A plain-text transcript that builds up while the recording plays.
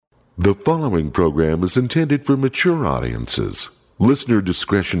The following program is intended for mature audiences. Listener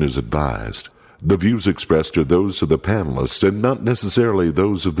discretion is advised. The views expressed are those of the panelists and not necessarily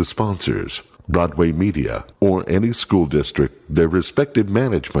those of the sponsors, Broadway Media, or any school district, their respective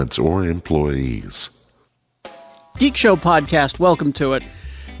managements, or employees. Geek Show Podcast, welcome to it.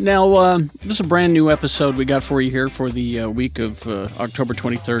 Now, this is a brand new episode we got for you here for the week of October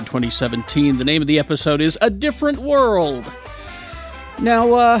 23rd, 2017. The name of the episode is A Different World.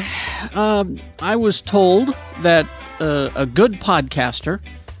 Now, I was told that a good podcaster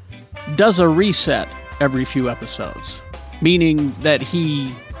does a reset every few episodes, meaning that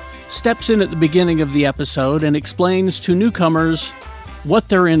he steps in at the beginning of the episode and explains to newcomers what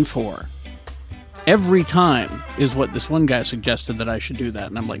they're in for. Every time is what this one guy suggested that I should do that.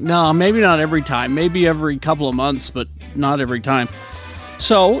 And I'm like, no, maybe not every time. Maybe every couple of months, but not every time.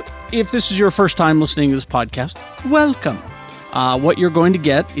 So, if this is your first time listening to this podcast, welcome. What you're going to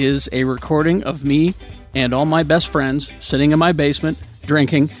get is a recording of me and all my best friends sitting in my basement,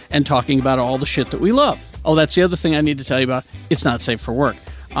 drinking, and talking about all the shit that we love. Oh, that's the other thing I need to tell you about. It's not safe for work.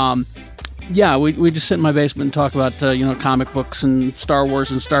 Yeah, we just sit in my basement and talk about, comic books and Star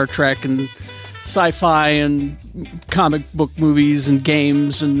Wars and Star Trek and sci-fi and comic book movies and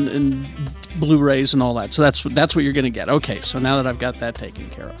games and Blu-rays and all that. So that's what you're going to get. Okay, so now that I've got that taken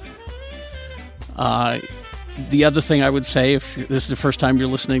care of. The other thing I would say, if this is the first time you're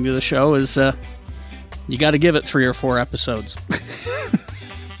listening to the show, is you got to give it 3 or 4 episodes.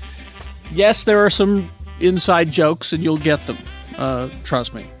 Yes, there are some inside jokes, and you'll get them.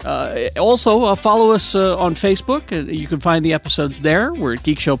 Trust me. Also, follow us on Facebook. You can find the episodes there. We're at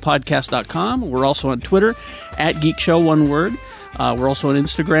geekshowpodcast.com. We're also on Twitter, at geekshow, one word. We're also on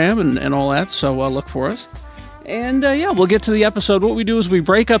Instagram and all that, so look for us. And, we'll get to the episode. What we do is we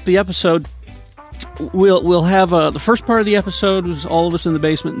break up the episode. We'll have the first part of the episode is all of us in the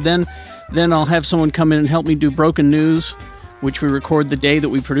basement. Then I'll have someone come in and help me do Broken News, which we record the day that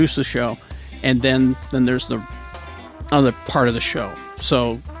we produce the show. And then there's the other part of the show.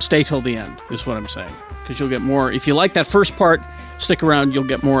 So stay till the end is what I'm saying, because you'll get more. If you like that first part, stick around, you'll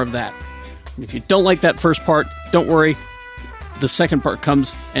get more of that. If you don't like that first part, don't worry. The second part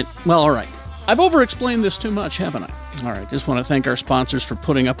comes and, well, all right. I've over-explained this too much, haven't I? All right, just want to thank our sponsors for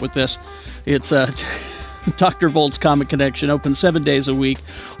putting up with this. It's Dr. Volt's Comic Connection, open 7 days a week.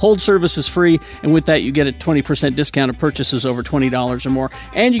 Hold service is free, and with that, you get a 20% discount of purchases over $20 or more.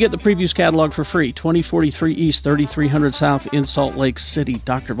 And you get the previews catalog for free, 2043 East, 3300 South in Salt Lake City.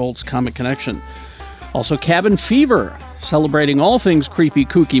 Dr. Volt's Comic Connection. Also, Cabin Fever, celebrating all things creepy,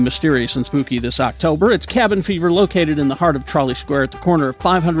 kooky, mysterious, and spooky this October. It's Cabin Fever, located in the heart of Trolley Square at the corner of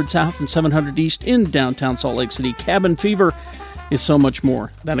 500 South and 700 East in downtown Salt Lake City. Cabin Fever is so much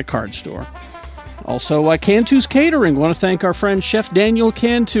more than a card store. Also, Cantu's Catering. Want to thank our friend Chef Daniel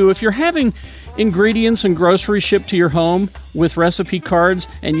Cantu. If you're having ingredients and groceries shipped to your home with recipe cards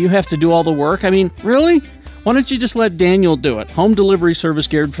and you have to do all the work, I mean, really? Why don't you just let Daniel do it? Home delivery service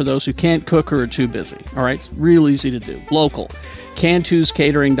geared for those who can't cook or are too busy. All right? It's real easy to do. Local.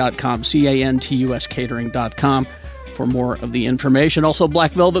 CantusCatering.com. CANTUS Catering.com for more of the information. Also,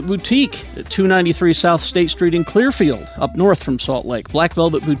 Black Velvet Boutique at 293 South State Street in Clearfield, up north from Salt Lake.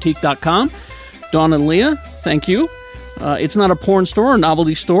 BlackVelvetBoutique.com. Dawn and Leah, thank you. It's not a porn store or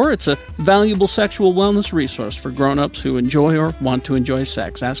novelty store. It's a valuable sexual wellness resource for grown-ups who enjoy or want to enjoy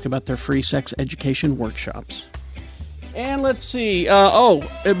sex. Ask about their free sex education workshops. And let's see.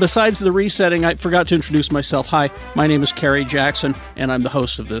 Besides the resetting, I forgot to introduce myself. Hi, my name is Kerry Jackson, and I'm the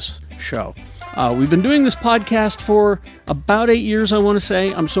host of this show. We've been doing this podcast for about 8 years, I want to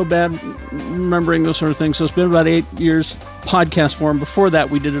say. I'm so bad remembering those sort of things. So it's been about 8 years podcast form. Before that,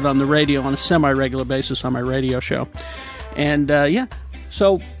 we did it on the radio on a semi-regular basis on my radio show. And,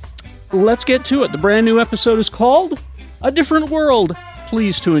 so let's get to it. The brand new episode is called A Different World.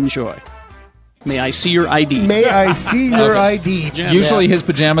 Please to enjoy. May I see your ID? May I see your ID? Usually his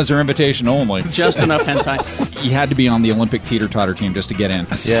pajamas are invitation only. Just enough hentai. You had to be on the Olympic teeter-totter team just to get in.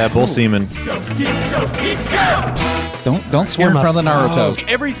 Yeah, Bull Seaman. Don't swear in front of the Naruto.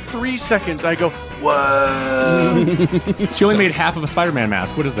 Every 3 seconds I go, whoa! She only made half of a Spider-Man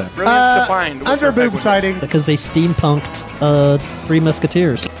mask. What is that? Brilliance defined. Under boob sighting. Because they steampunked Three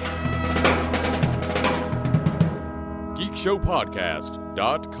Musketeers.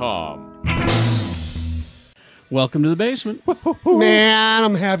 GeekShowPodcast.com. Welcome to the basement. Man,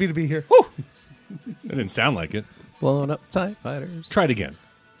 I'm happy to be here. That didn't sound like it. Blown up TIE fighters. Try it again.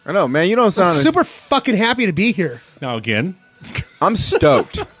 I know, man. You don't sound as... Super fucking happy to be here. Now again. I'm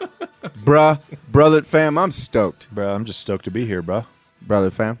stoked. Brother fam, I'm stoked. Bro, I'm just stoked to be here, bro.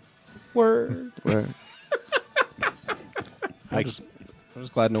 Brother fam. Word. Word. I'm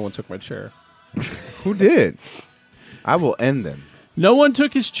just glad no one took my chair. Who did? I will end them. No one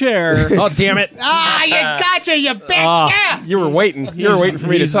took his chair. Oh, damn it. Ah, you gotcha, you bitch! Yeah. You were waiting. You were waiting for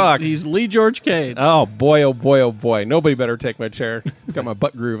me to talk. He's Lee George Cade. Oh, boy, oh, boy, oh, boy. Nobody better take my chair. It's got my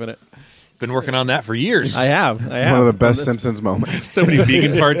butt groove in it. Been working on that for years. I have. One of the best Simpsons moments. So many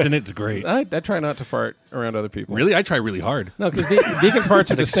vegan farts in it. It's great. I try not to fart around other people. Really? I try really hard. No, because vegan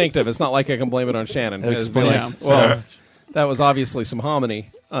farts are distinctive. It's not like I can blame it on Shannon. It's be like, well, that was obviously some hominy.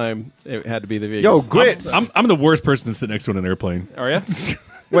 It had to be the vegan. Yo, grits. I'm the worst person to sit next to on an airplane. Are you?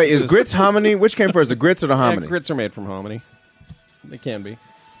 Wait, is grits hominy? Which came first, the grits or the hominy? Yeah, grits are made from hominy. They can be.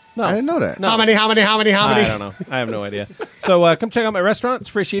 No, I didn't know that. No. Hominy. I don't know. I have no idea. So come check out my restaurant. It's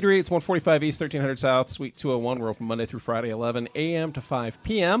Frisch Eatery. It's 145 East, 1300 South, Suite 201. We're open Monday through Friday, 11 a.m. to 5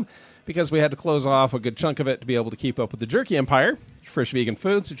 p.m. because we had to close off a good chunk of it to be able to keep up with the jerky empire. Frisch Vegan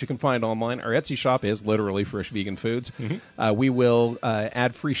Foods, which you can find online. Our Etsy shop is literally Frisch Vegan Foods. Mm-hmm. We will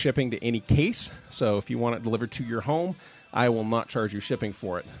add free shipping to any case. So if you want it delivered to your home, I will not charge you shipping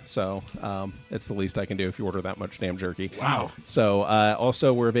for it. So it's the least I can do if you order that much damn jerky. Wow. So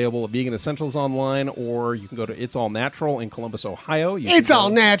also we're available at Vegan Essentials online, or you can go to It's All Natural in Columbus, Ohio. It's all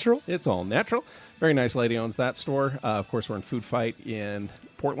natural. It's All Natural. Very nice lady owns that store. Of course, we're in Food Fight in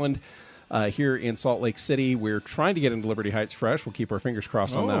Portland. Here in Salt Lake City, we're trying to get into Liberty Heights Fresh. We'll keep our fingers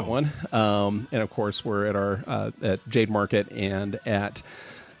crossed on that one. And, of course, we're at our at Jade Market and at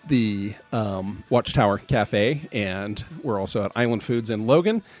the Watchtower Cafe, and we're also at Island Foods in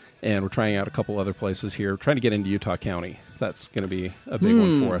Logan, and we're trying out a couple other places here. We're trying to get into Utah County. That's going to be a big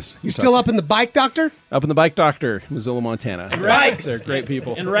one for us. You still up in the Bike Doctor? Up in the Bike Doctor, Missoula, Montana. Right. They're great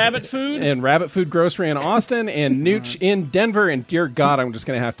people. And Rabbit Food? And Rabbit Food Grocery in Austin, and Nooch in Denver, and dear God, I'm just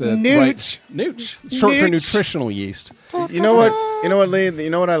going to have to Nooch. Nooch. It's short for Nooch. nutritional yeast. You know what? You know what, Lee?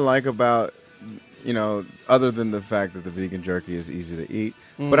 You know what I like about, other than the fact that the vegan jerky is easy to eat,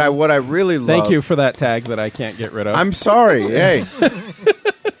 but what I really love. Thank you for that tag that I can't get rid of. I'm sorry. Hey.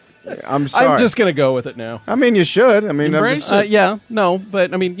 I'm sorry. I'm just going to go with it now. I mean, you should. I mean, Embrace I'm just,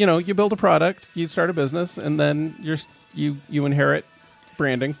 but I mean, you build a product, you start a business, and then you inherit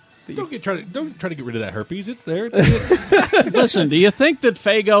branding. Don't try to get rid of that herpes. It's there. It's Listen, do you think that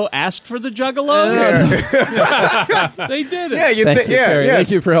Faygo asked for the Juggalo? They did it. Yeah, you Thank think? you, Yeah, Carrie. yes.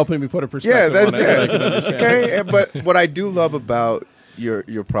 Thank you for helping me put a perspective Yeah, on it that I can understand. Okay, but what I do love about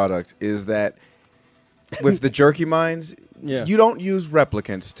your product is that with the jerky mines, you don't use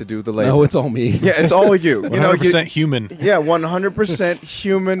replicants to do the labor. No, it's all me. Yeah, it's all you. 100% human. Yeah, 100%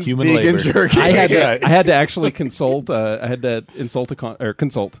 human vegan labor. jerky. I had to actually consult. I had to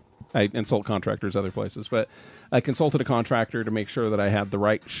consult. I insult contractors other places, but I consulted a contractor to make sure that I had the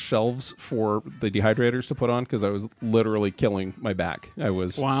right shelves for the dehydrators to put on, because I was literally killing my back. I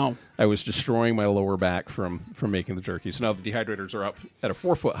was destroying my lower back from making the jerky. So now the dehydrators are up at a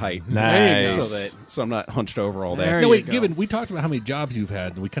 4-foot height. Nice. So I'm not hunched over all day. There No, you wait, go. given we talked about how many jobs you've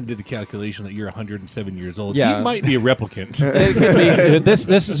had, and we kind of did the calculation that you're 107 years old. Yeah. You might be a replicant. It could be.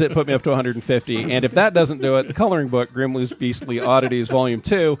 This is it. Put me up to 150, and if that doesn't do it, the coloring book, Grimley's Beastly Oddities Volume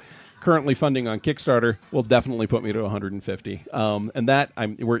 2. Currently funding on Kickstarter will definitely put me to 150, and that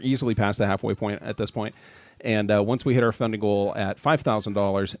we're easily past the halfway point at this point. And once we hit our funding goal at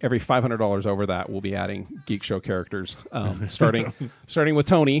 $5,000, every $500 over that, we'll be adding Geek Show characters, starting with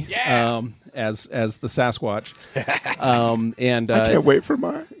Tony as the Sasquatch. And I can't wait for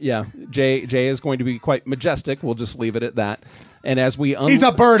mine. Yeah, Jay is going to be quite majestic. We'll just leave it at that. And as we He's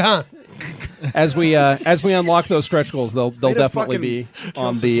a bird, huh? as we unlock those stretch goals, they'll Way to definitely fucking be kill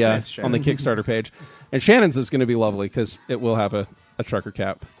on suspense, the Kickstarter page. And Shannon's is going to be lovely because it will have a trucker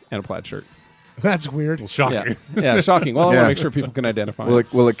cap and a plaid shirt. That's weird. Shocking. Yeah, shocking. Well, I want Yeah. to make sure people can identify.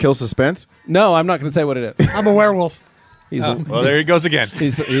 Will it kill suspense? No, I'm not going to say what it is. I'm a werewolf. Well, there he goes again.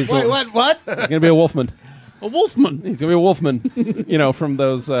 He's Wait, what? going to be a wolfman. A Wolfman. He's going to be a wolfman. From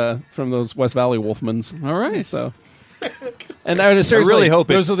those West Valley wolfmans. All right. So, and seriously, I really hope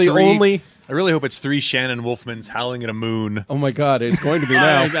those it's are the three- only. I really hope it's 3 Shannon Wolfmans howling at a moon. Oh my God, it's going to be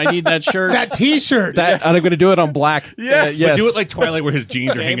now. I need that shirt. That T-shirt. And I'm going to do it on black. Yes. But do it like Twilight, where his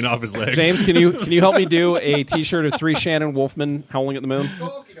jeans are hanging off his legs. James, can you help me do a T-shirt of 3 Shannon Wolfman howling at the moon?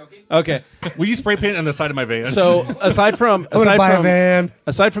 Okay. Will you spray paint on the side of my van? So aside from I'm gonna buy a van.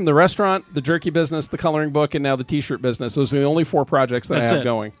 aside from the restaurant, the jerky business, the coloring book, and now the T-shirt business, those are the only 4 projects that That's I have it.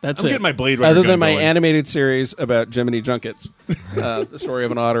 going. That's I'm it. getting my Blade Runner Other gun than my going. animated series about Jiminy Junkets, the story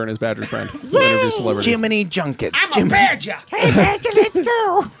of an otter and his badger friend who interview celebrities. Jiminy Junkets. I'm a badger.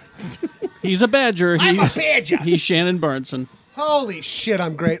 He's a badger. I'm a badger. He's Shannon Burnson. Holy shit,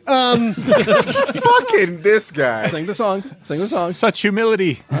 I'm great. Fucking this guy. Sing the song. Sing the song. Such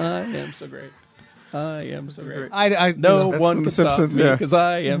humility. I am so great. I am so great. I No That's one from can The stop Simpsons, me yeah. because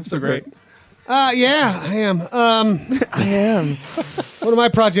I am so great. Yeah, I am. I am. One of my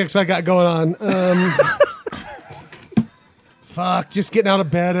projects I got going on. Fuck, just getting out of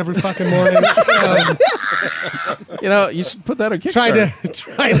bed every fucking morning. You know, you should put that on Trying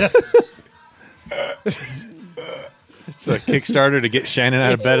Kickstarter. to. It's a Kickstarter to get Shannon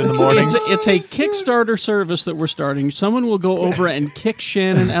out of bed in the mornings. It's a Kickstarter service that we're starting. Someone will go over and kick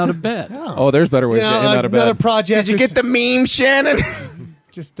Shannon out of bed. Oh, there's better ways to get him out of another bed. project. Did you is get the meme, Shannon?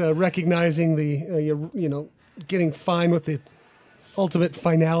 just recognizing the you know, getting fine with the ultimate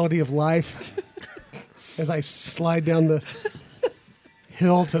finality of life as I slide down the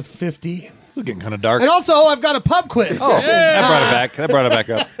hill to 50. It's getting kind of dark. And also, I've got a pub quiz. That brought it back. That brought it back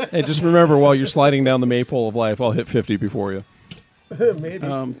up. Hey, just remember, while you're sliding down the maypole of life, I'll hit 50 before you. Maybe.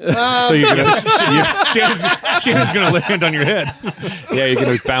 So you're gonna, Shannon's going to land on your head. yeah, you're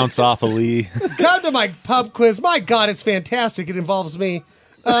gonna bounce off a Lee. Come to my pub quiz. My God, it's fantastic. It involves me.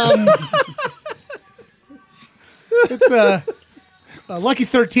 It's Lucky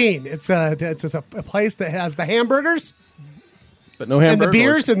 13. It's a place that has the hamburgers But no and hamburgers. the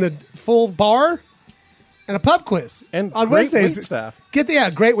beers and the full bar and a pub quiz. And on great Wednesdays. wait staff.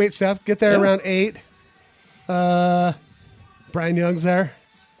 Great wait staff. Get there Yeah. around 8. Brian Young's there.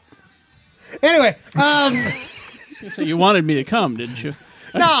 Anyway, So you wanted me to come, didn't you?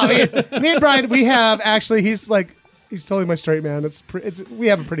 no, me and Brian, we have actually. He's totally my straight man. We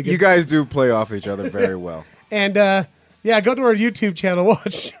have a pretty good. You guys do play off each other very well. And yeah, go to our YouTube channel.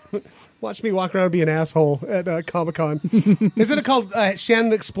 Watch me walk around and be an asshole at Comic Con. Isn't it called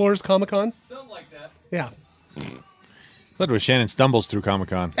Shannon Explores Comic Con? Something like that. Yeah. That was Shannon stumbles through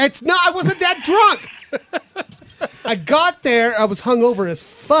Comic-Con. It's not. I wasn't that drunk. I got there. I was hungover as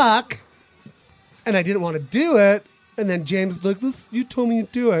fuck, and I didn't want to do it. And then James was like, "You told me to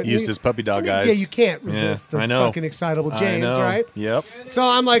do it." He used his puppy dog eyes. Yeah, you can't resist Yeah, the I know. fucking excitable I James, know. right? Yep. So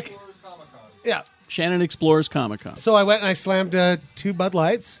I'm like, yeah. Shannon Explores Comic-Con. So I went and I slammed 2 Bud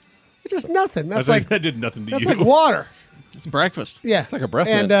Lights. It's just nothing. That's I like think that did nothing to that's you. like water. It's breakfast. Yeah, It's like a breath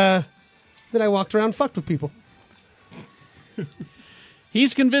And mint. then I walked around and fucked with people.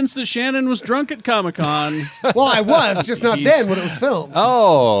 He's convinced that Shannon was drunk at Comic-Con. Well, I was just not He's- then when it was filmed.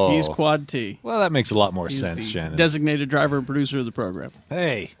 Oh. He's Quad T. Well, that makes a lot more He's sense, the Shannon. designated driver and producer of the program.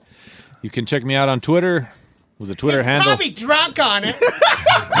 Hey, you can check me out on Twitter with the Twitter handle. Probably drunk on it.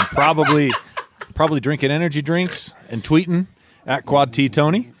 Probably drinking energy drinks and tweeting at Quad T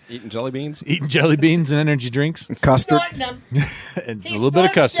Tony, Eating jelly beans. eating jelly beans and energy drinks Custard. and a little bit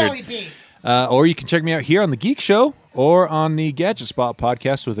of custard. Or you can check me out here on the Geek Show or on the Gadget Spot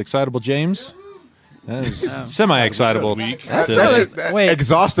podcast with Excitable James. That is semi-excitable. Wait.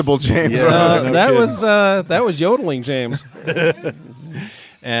 Exhaustible James. Yeah. No that kidding. was yodeling, James.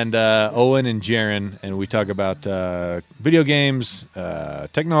 And Owen and Jaron, and we talk about video games,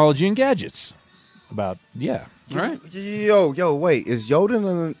 technology, and gadgets. All right. Yo, wait. Is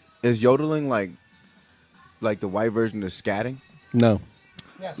yodeling like the white version of scatting? No.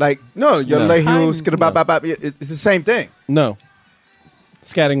 Like, no, No. it's the same thing. No.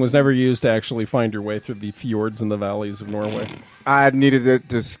 Scatting was never used to actually find your way through the fjords and the valleys of Norway. I needed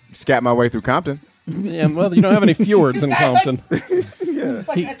to scat my way through Compton. Yeah, well, you don't have any fjords in Compton. It's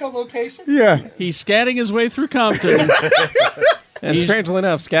like echolocation. Yeah. He's scatting his way through Compton. And strangely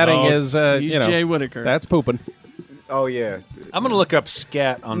enough, scatting is, he's Jay Whitaker. That's pooping. Oh, yeah. I'm going to look up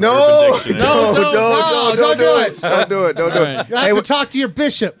scat on No, Urban Dictionary. don't do it. Don't do it. All right. You have to talk to your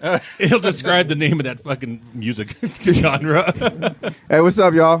bishop. It'll describe the name of that fucking music genre. Hey, what's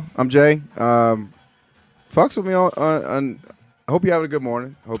up, y'all? I'm Jay. Fucks with me on I hope you're having a good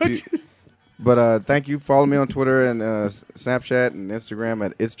morning. But thank you. Follow me on Twitter and Snapchat and Instagram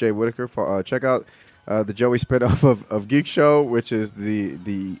at It's Jay Whitaker. Check out the Joey spinoff of Geek Show, which is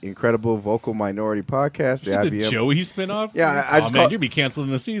the incredible Vocal Minority podcast. The The IBM. Joey spinoff? Yeah, I just man, call- you'd be canceled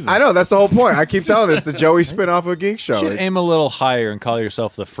in a season. I know, that's the whole point. I keep telling this, the Joey spinoff of Geek Show. You should aim a little higher and call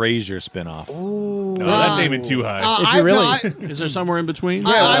yourself the Frasier spinoff. No, that's aiming too high. If you really- Is there somewhere in between?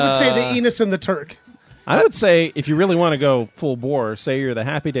 I would say the Enos and the Turk. I would say, if you really want to go full bore, say you're the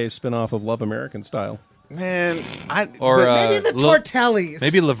Happy Days spinoff of Love American Style. Man, Or Maybe the Tortellis.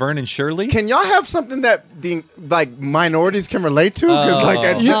 maybe Laverne and Shirley. can y'all have something that the minorities can relate to?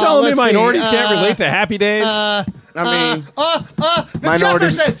 Because You telling me let's see. minorities can't relate to Happy Days? I mean, the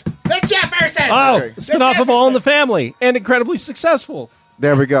minorities- Jeffersons. The Jeffersons. oh, okay. spinoff of All in the Family, and incredibly successful.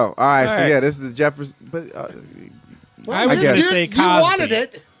 there we go. All right, so right. yeah, this is the Jefferson. But I was I going guess. to say You Cosby. wanted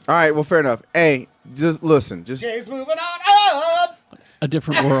it. all right, well, fair enough. Hey, just listen. Just Jay's moving on up. A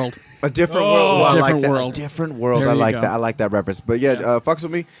different world. A different world. Well, I like Different that. world. A different world. There I you like go. that. I like that reference. But yeah, fucks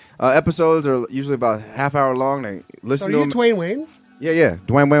with me. Episodes are usually about half hour long. They So listen are to you them. Dwayne Wayne? Yeah.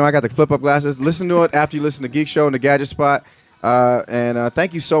 Dwayne Wayne. I got the flip up glasses. Listen to it after you listen to Geek Show and the Gadget Spot. And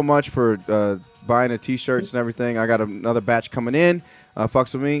thank you so much for buying the T-shirts and everything. I got another batch coming in.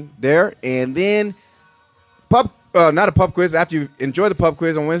 Fucks with me there, and then not a pub quiz. After you enjoy the pub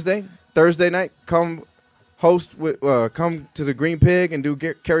quiz on Wednesday, Thursday night, come to the Green Pig and do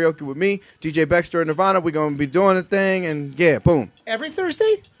karaoke with me, DJ Baxter and Nirvana. We're gonna be doing a thing, and yeah, boom. Every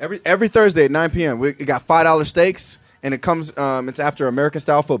Thursday? Every Thursday at 9 p.m. We got $5 steaks, and it comes. It's after American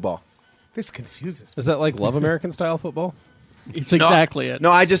style football. This confuses me. Is that like Love American style football? It's exactly it.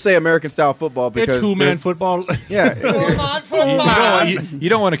 No, I just say American style football because It's two-man football. Yeah, You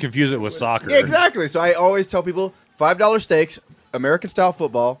don't want to confuse it with soccer. yeah, exactly. So I always tell people $5 steaks, American style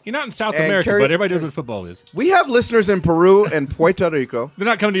football. You're not in South And America, carry- but everybody knows what football is. We have listeners in Peru and Puerto Rico. They're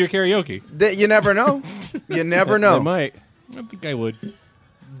not coming to your karaoke. That you never know. You never know. They might. I don't think I would.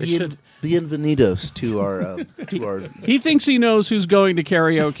 Bienvenidos to our He thinks he knows who's going to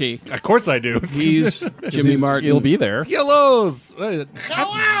karaoke. Of course I do. He's Jimmy Martin. He'll be there. Hellos.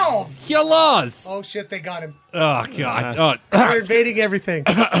 Hello! Hellos. Oh, shit, they got him. Oh, God. They're invading everything.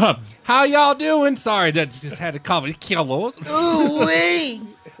 How y'all doing? Sorry, that just had a cover. Hellos. Ooh, wait.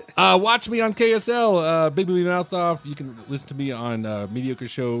 Watch me on KSL, Big Movie Mouth Off. You can listen to me on Mediocre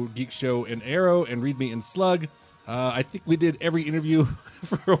Show, Geek Show, and Arrow, and read me in Slug. I think we did every interview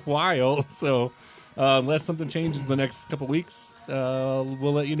for a while, so unless something changes in the next couple weeks,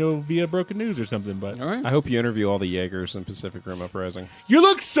 we'll let you know via Broken News or something. But All right. I hope you interview all the Jaegers in Pacific Rim Uprising. you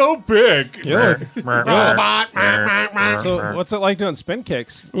look so big. So, what's it like doing spin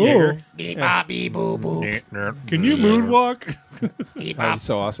kicks, Jaeger? Can you moonwalk? That's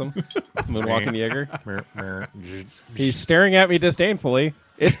so awesome. Moonwalking Jaeger. He's staring at me disdainfully.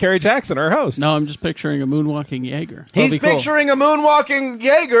 It's Kerry Jackson, our host. No, I'm just picturing a moonwalking Jaeger. He's be cool. picturing a moonwalking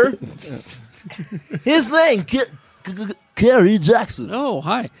Jaeger. His name, Kerry Jackson. Oh,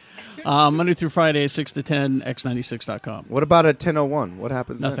 hi. Monday through Friday, 6 to 10, x96.com. What about at 10:01? What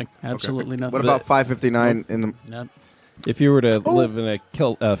happens? Nothing. then? Absolutely nothing. What about 5:59 in the? Not- If you were to live in a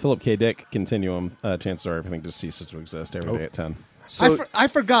Philip K. Dick continuum, chances are everything just ceases to exist every day at 10. So I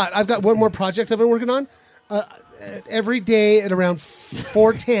forgot. I've got one more project I've been working on. Every day at around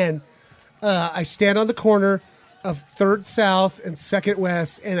 4:10, I stand on the corner of 3rd South and 2nd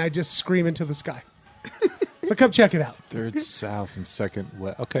West, and I just scream into the sky. So come check it out. Third south and second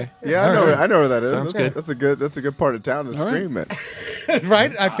west. Okay. yeah, I know where that is. Sounds good. That's a good part of town to scream at.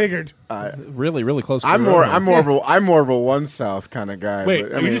 Right? I figured. Really, really close. To I'm the more road. I'm more of a one south kind of guy. Wait,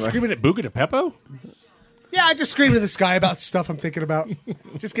 but, are you just screaming at Buca de Beppo? Yeah, I just scream into the sky about stuff I'm thinking about.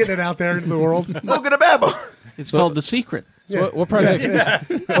 Just getting it out there into the world. Look at a babble. It's called The Secret. So what projects?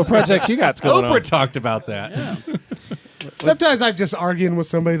 What projects you got going Oprah on? talked about that. Sometimes I'm just arguing with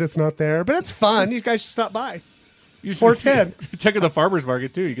somebody that's not there, but it's fun. You guys should stop by. You 410. Check at the farmer's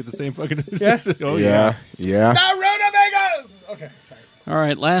market, too. You get the same fucking... Yeah. Oh, Yeah. The Rudamagos! Okay, sorry. All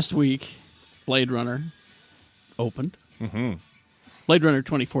right, last week, Blade Runner opened. Mm-hmm. Blade Runner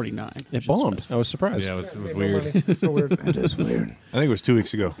 2049. It bombed. I was surprised. Yeah, it was Made no weird. money. It's so weird. That is weird. I think it was 2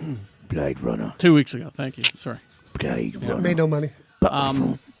 weeks ago. Blade Runner. 2 weeks ago. Thank you. Sorry. Blade Runner. Made no money. But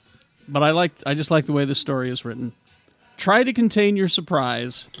I just like the way the story is written. Try to contain your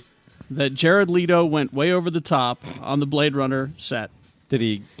surprise that Jared Leto went way over the top on the Blade Runner set. Did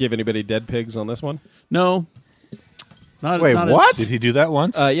he give anybody dead pigs on this one? No. Not Wait, not what? Did he do that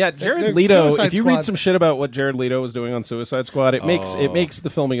once? Yeah, Jared There's Leto. Suicide If you Squad. read some shit about what Jared Leto was doing on Suicide Squad, it makes the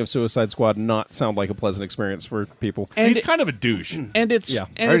filming of Suicide Squad not sound like a pleasant experience for people. And He's kind of a douche. and it's Yeah.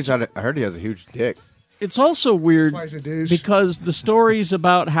 and I heard he has a huge dick. it's also weird That's why he's a douche. because the stories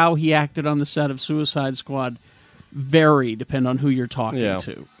about how he acted on the set of Suicide Squad vary depending on who you're talking Yeah.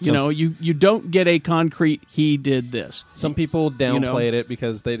 to. You know, you don't get a concrete he did this. Some people downplayed know? it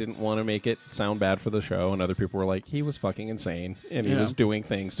because they didn't want to make it sound bad for the show, and other people were like, he was fucking insane, and he Yeah. was doing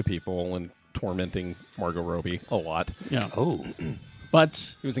things to people and tormenting Margot Robbie a lot. Yeah. oh.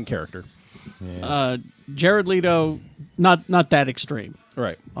 But He was in character. Jared Leto not that extreme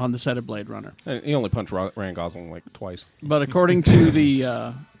Right. on the set of Blade Runner. And he only punched Ryan Gosling like twice. But according to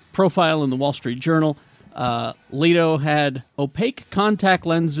the profile in the Wall Street Journal, Leto had opaque contact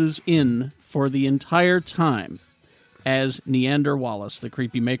lenses in for the entire time as Neander Wallace, the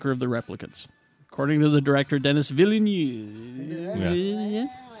creepy maker of the replicants. According to the director, Denis Villeneuve,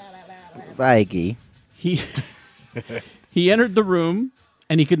 Feige. he entered the room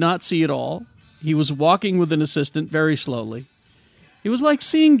and he could not see at all. He was walking with an assistant very slowly. It was like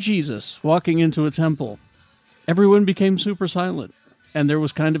seeing Jesus walking into a temple. Everyone became super silent. and there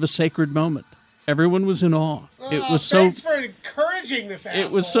was kind of a sacred moment. Everyone was in awe. It was so. Thanks for encouraging this asshole.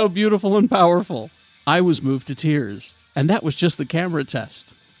 It was so beautiful and powerful. I was moved to tears, and that was just the camera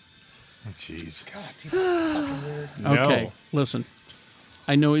test. Jeez. God, people are fucking weird. Okay, listen.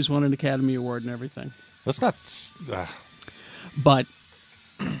 I know he's won an Academy Award and everything, Let's not. but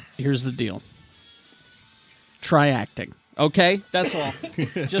here's the deal. Try acting. Okay? That's all.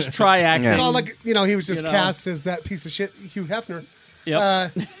 Just try acting. It's all like, he was just You know. cast as that piece of shit, Hugh Hefner.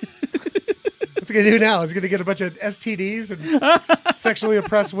 Yep. What's he going to do now? Is he going to get a bunch of STDs and sexually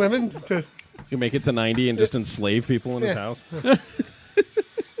oppress women to... You make it to 90 and just enslave people in his house. All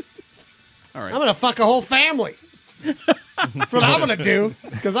right. I'm going to fuck a whole family. That's what I'm going to do,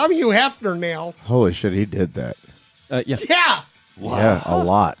 because I'm Hugh Hefner now. Holy shit, he did that. Yeah. Yeah. Wow. Yeah, a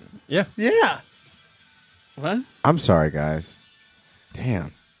lot. Yeah. Yeah. What? I'm sorry, guys.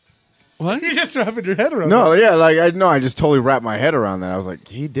 Damn. What? You just wrapping your head around No, that. yeah, I just totally wrapped my head around that. I was like,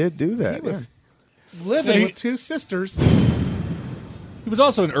 he did do that. He was living with two sisters. He was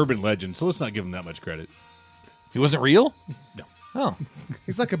also an urban legend, so let's not give him that much credit. He wasn't real? No. Oh.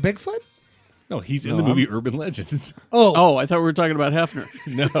 He's like a Bigfoot? No, he's in the movie Urban Legends. Oh, I thought we were talking about Hefner.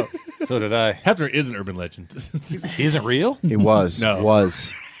 No. So did I. Hefner is an urban legend. He isn't real? He was. No.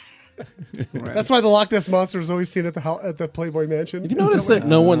 Was. That's why the Loch Ness Monster is always seen at the Playboy Mansion. Have you noticed that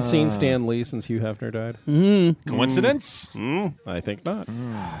no one's seen Stan Lee since Hugh Hefner died? Coincidence? I think not.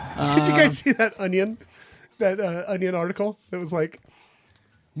 Did you guys see that Onion article? It was like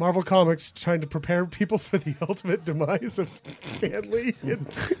Marvel Comics trying to prepare people for the ultimate demise of Stan Lee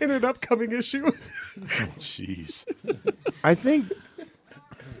in an upcoming issue. Jeez. I think...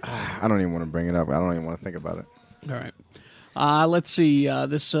 I don't even want to bring it up. I don't even want to think about it. All right. Let's see.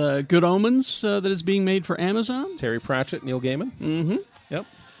 This Good Omens that is being made for Amazon. Terry Pratchett, Neil Gaiman. Mm-hmm. Yep.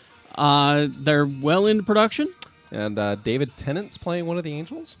 They're well into production. And David Tennant's playing one of the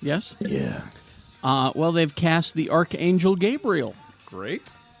angels. Yes. Yeah. Well, they've cast the Archangel Gabriel.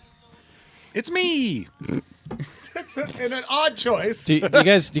 Great. It's me. That's an odd choice. Do you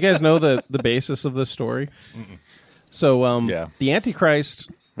guys know the basis of this story? So the Antichrist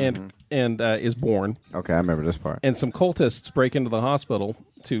and is born. Okay, I remember this part. And some cultists break into the hospital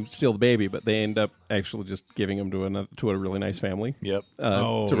to steal the baby, but they end up actually just giving him to a really nice family. Yep.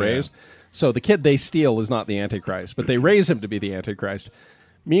 To raise. So the kid they steal is not the Antichrist, but they raise him to be the Antichrist.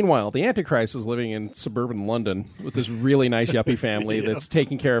 Meanwhile, the Antichrist is living in suburban London with this really nice yuppie family that's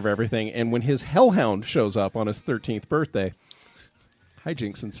taking care of everything. And when his hellhound shows up on his 13th birthday,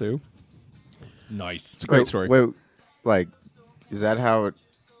 hijinks ensue. Nice. It's a great story. Wait, like, is that how it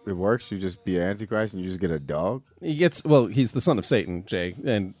works? You just be Antichrist and you just get a dog? He's the son of Satan, Jay.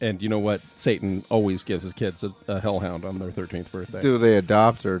 And you know what? Satan always gives his kids a hellhound on their 13th birthday. Do they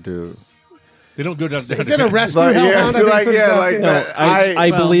adopt or do... They don't go down. Is it a rescue Like, hellhound? yeah, like, yeah, like No, that.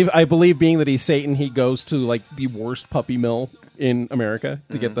 I believe being that he's Satan, he goes to like the worst puppy mill in America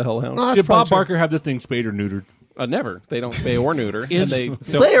to get the hellhound. Oh, that's Did Bob probably Barker have this thing spayed or neutered? Never. They don't spay or neuter. and Is- they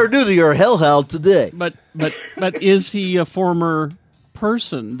Spay or neuter your hellhound today. But is he a former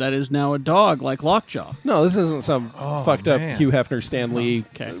person that is now a dog like Lockjaw? No, this isn't some fucked up man. Hugh Hefner Stan Lee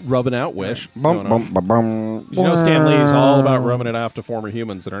rubbing out wish. Bum, No. bum, bum, bum. You know Stan Lee is all about rubbing it off to former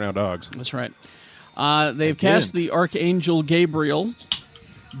humans that are now dogs. That's right. They've cast the Archangel Gabriel,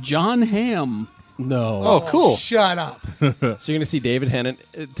 John Hamm. No. Oh, cool. Shut up. So you're going to see David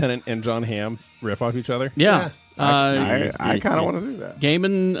Tennant and John Hamm riff off each other? Yeah. I kind of want to see that.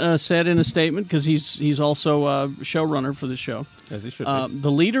 Gaiman said in a statement, because he's also a showrunner for the show, As he should be.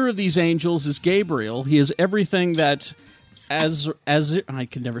 the leader of these angels is Gabriel. He is everything that I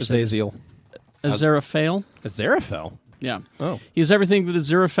could never say this. Azazel. Aziraphale. Aziraphale? Yeah. Oh. He is everything that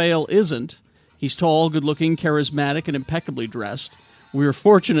Aziraphale isn't. He's tall, good-looking, charismatic, and impeccably dressed. We were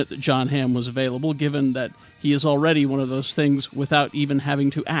fortunate that John Hamm was available, given that he is already one of those things without even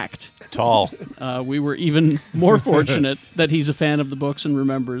having to act. Tall. We were even more fortunate that he's a fan of the books and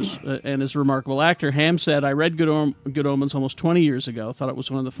remembers and is a remarkable actor. Hamm said, I read Good Omens almost 20 years ago. Thought it was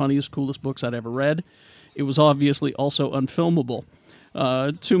one of the funniest, coolest books I'd ever read. It was obviously also unfilmable.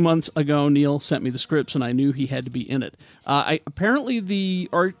 2 months ago, Neil sent me the scripts, and I knew he had to be in it. Apparently, the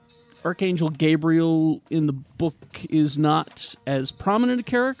Archangel Gabriel in the book is not as prominent a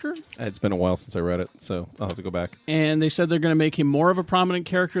character. It's been a while since I read it, so I'll have to go back. And they said they're going to make him more of a prominent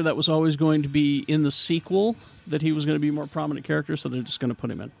character. That was always going to be in the sequel, that he was going to be a more prominent character, so they're just going to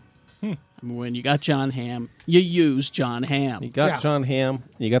put him in. I mean, when you got John Hamm, you use John Hamm. You got John Hamm.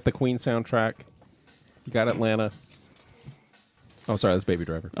 You got the Queen soundtrack. You got Atlanta. Oh, sorry, that's Baby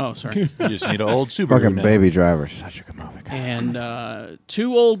Driver. Oh, sorry. You just need an old Subaru Fucking now. Baby Driver. Such a good movie. And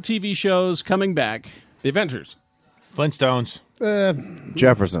 2 old TV shows coming back. The Avengers. Flintstones.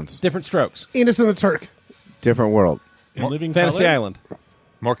 Jeffersons. Different strokes. Enos and the Turk. Different world. In Living Fantasy Color? Island.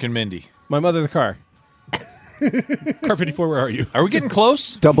 Mork and Mindy. My Mother the Car. Car 54, where are you? Are we getting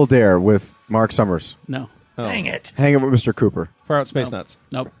close? Double Dare with Mark Summers. No. Dang it. Hanging with Mr. Cooper. Far Out Space Nuts.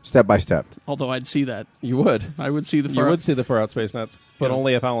 Nope. Step by step. Although I'd see that. You would. I would see the You Far would see the Far Out Space Nuts, but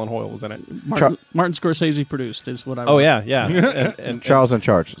only if Alan Hoyle was in it. Martin Scorsese produced is what I Oh, want. yeah. and Charles in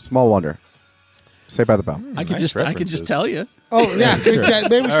Charge. Small Wonder. Saved by the Bell. I could Nice I could just references. tell you. Oh, yeah. Maybe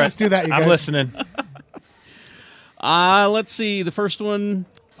we should just do that, you guys. I'm listening. Let's see. The first one,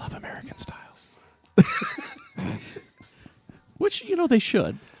 Love American Style. which, they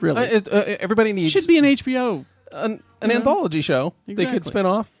should, really. Everybody needs should be an HBO. an anthology show they Exactly. could spin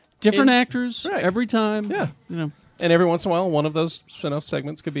off. Different actors Right. every time. Yeah. And every once in a while, one of those spin-off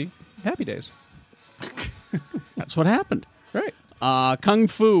segments could be Happy Days. That's what happened. Right. Kung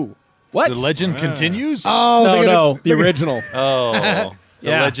Fu. What? The legend continues? Oh, No, the original. Oh. The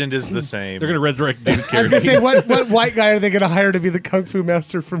Yeah. legend is the same. They're going to resurrect David I was Carradine. going to say, what white guy are they going to hire to be the Kung Fu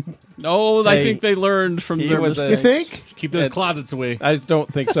master from... Oh, I Hey, think they learned from he their was mistakes. You think? Keep those closets away. I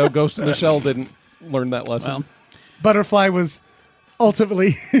don't think so. Ghost in the Shell didn't learn that lesson. Well, Butterfly was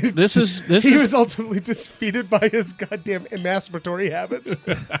ultimately... this is he was ultimately defeated by his goddamn masturbatory habits.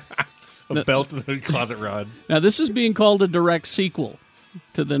 A belt and a closet rod. now this is being called a direct sequel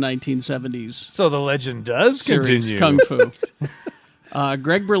to the 1970s So the legend does series continue. Kung Fu.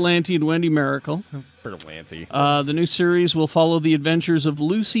 Greg Berlanti and Wendy Miracle. Berlanti. The new series will follow the adventures of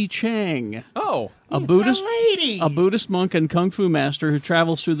Lucy Chang, Oh. a Buddhist monk and kung fu master who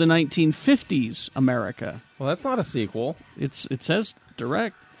travels through the 1950s America. Well, that's not a sequel. It says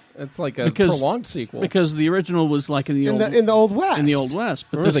direct It's like a Because- prolonged sequel. because the original was like in the In old the Old West. in the Old West,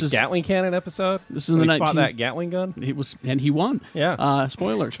 but Remember this the is Gatling cannon episode? this is in When the he fought 19 that Gatling gun? he won. Yeah.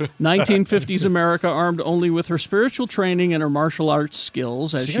 Spoiler. 1950s America, armed only with her spiritual training and her martial arts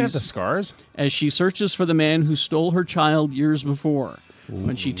skills as She she gonna have the scars? as she searches for the man who stole her child years before.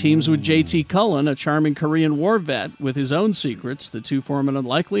 When she teams with J.T. Cullen, a charming Korean War vet with his own secrets, the two form an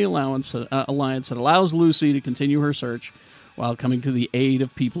unlikely alliance that allows Lucy to continue her search while coming to the aid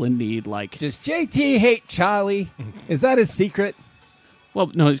of people in need like... Does JT hate Charlie? Is that his secret?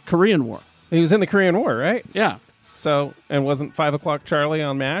 Well, no, it's Korean War. He was in the Korean War, right? Yeah. So, and wasn't 5 o'clock Charlie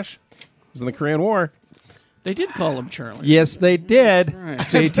on MASH? He was in the Korean War. They did call him Charlie. Yes, they did. Right.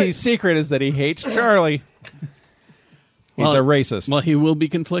 JT's secret is that he hates Charlie. He's Well- a racist. Well, he will be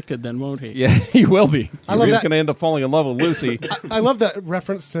conflicted then, won't he? Yeah, he will be. I love He's that. going to end up falling in love with Lucy. I love that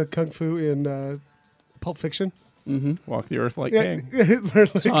reference to Kung Fu in Pulp Fiction. Walk the earth like Yeah, king.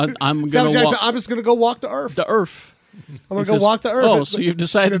 I'm Samuel going to Jackson, walk I'm just going to go walk the earth. the earth. I'm going He to go says, walk the earth. Oh, so you've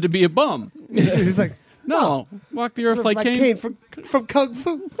decided to be a bum. He's like, No, walk the earth like Cain. Kane from Kung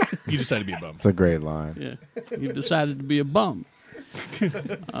Fu. You decided to be a bum. It's a great line. Yeah, you've decided to be a bum.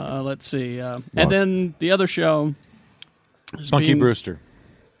 Let's see. And then the other show is Spunky being- Brewster.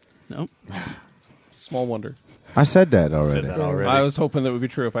 No. Small wonder. I said that already. Said that already. I was hoping that would be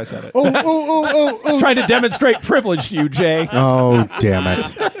true if I said it. Oh. Trying to demonstrate privilege to you, Jay. Oh, damn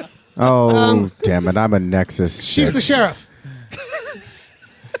it. Oh, damn it. I'm a Nexus. She's the 6. sheriff.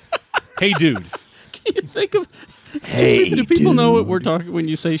 Hey, dude. Can you think of? Hey, do people know what we're talking when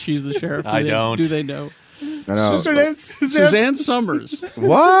you say she's the sheriff? I don't. Do they know? I know. What's her name? Suzanne Summers.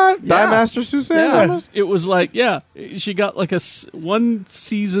 What? Die Master Suzanne Yeah, Summers? it was like she got like a one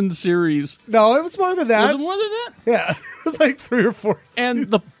season series. No, it was more than Was that. it more than that? Yeah, it was like 3 or 4.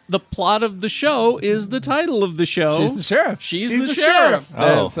 And the plot of the show is the title of the show. She's the sheriff. She's She's the the sheriff.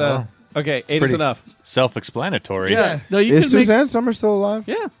 That's, well, okay, 8 is pretty enough. Self-explanatory. Yeah. No, you Is can make, Suzanne Summers still alive?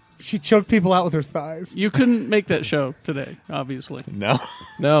 yeah. She choked people out with her thighs You couldn't make that show today, obviously. No.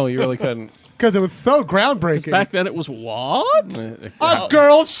 No, you really couldn't. because it was so groundbreaking. Back then it was what? A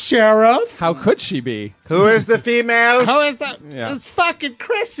girl sheriff. How could she be? Who is the female? Who is that? Yeah. It's fucking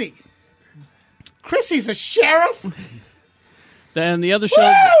Chrissy. Chrissy's a sheriff. Then the other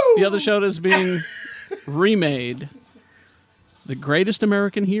show that's being remade, The Greatest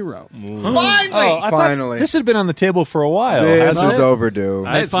American Hero. Finally. Finally. This had been on the table for a while. This hasn't is it? overdue.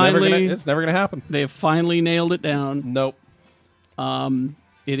 It's never gonna happen. They have finally nailed it down. Nope.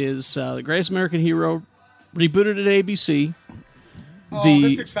 It is The Greatest American Hero, rebooted at ABC.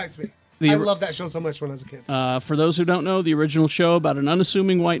 This excites me. the- I love that show so much when I was a kid. For those who don't know, the original show about an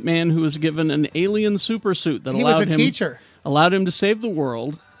unassuming white man who was given an alien supersuit that He was allowed a teacher. allowed him to save the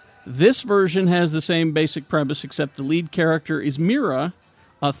world. This version has the same basic premise, except the lead character is Mira,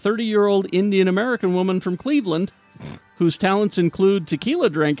 a 30-year-old Indian American woman from Cleveland, whose talents include tequila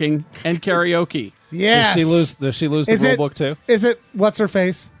drinking and karaoke. Yes. Does she lose the Is rule it- book too? Is it what's her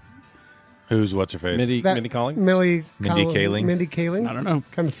face? Who's what's her face? Mindy Kaling? Mindy Kaling. Mindy Kaling? I don't know.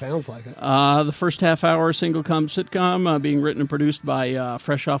 Kind of sounds like it. The first half-hour single-com sitcom being written and produced by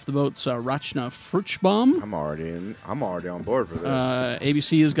Fresh Off the Boat's Rachna Fruchbaum. I'm already on board for this.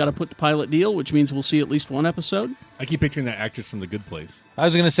 ABC has got to put the pilot deal, which means we'll see at least one episode. I keep picturing that actress from The Good Place. I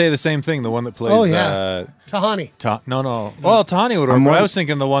was going to say the same thing. The one that plays. Oh, yeah. Tahani. No. Well, Tahani would work. But I was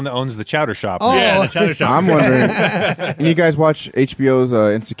thinking the one that owns the chowder shop. Oh. Yeah, the chowder shop. I'm wondering. You guys watch HBO's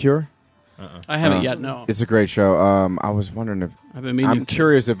Insecure? I haven't yet, no. It's a great show. I was wondering if I've been meaning I'm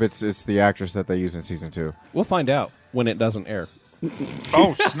curious if it's the actress that they use in season 2. We'll find out when it doesn't air.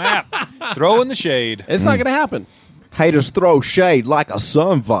 Oh, snap. Throw in the shade. It's not going to happen. Haters throw shade like a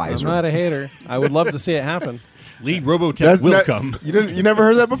sun I'm visor. not a hater. I would love to see it happen. Lead Robotech will come. You never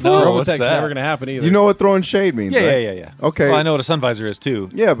heard that before? No. what's Robotech's that? never going to happen either. You know what throwing shade means, right? Yeah. Okay. Well, I know what a sun visor is, too.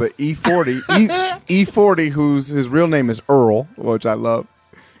 Yeah, but E40, E40, whose his real name is Earl, which I love.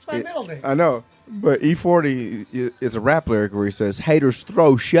 It's my middle name. I know. But E40 is a rap lyric where he says, Haters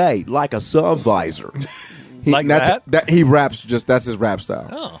throw shade like a sun visor. Like that? He raps that's his rap style.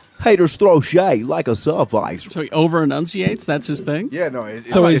 Oh. Haters throw shade like a sun visor. So he over-enunciates? That's his thing? Yeah, no,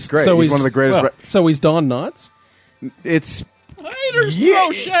 it's So great. so he's one of the greatest. So he's Don Knotts? It's Haters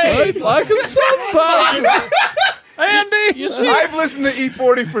throw shade like a sun visor. Andy, you see? I've listened to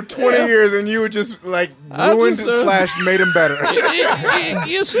E40 for 20 years, and you would just like ruined / made him better.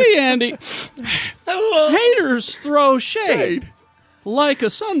 You see, Andy, haters throw shade like a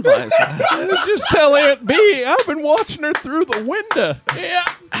sun visor. Just tell Aunt B I've been watching her through the window.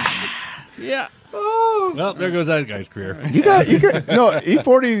 Yeah. Well, there goes that guy's career. You got no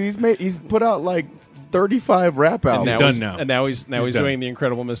E40. He's put out like 35 rap albums. And now he's doing the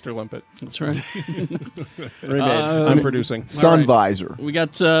Incredible Mr. Limpet. That's right. I'm producing. Sun right. visor. We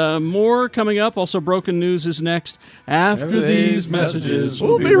got more coming up. Also, Broken News is next. After these messages,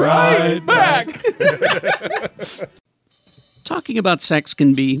 we'll be right back. Talking about sex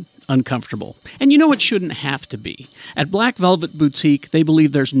can be uncomfortable. And you know it shouldn't have to be. At Black Velvet Boutique, they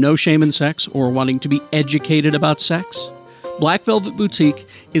believe there's no shame in sex or wanting to be educated about sex. Black Velvet Boutique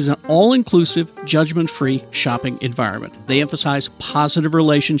is an all-inclusive, judgment-free shopping environment. They emphasize positive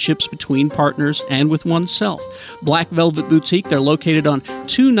relationships between partners and with oneself. Black Velvet Boutique, they're located on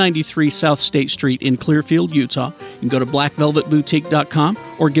 293 South State Street in Clearfield, Utah. You can go to blackvelvetboutique.com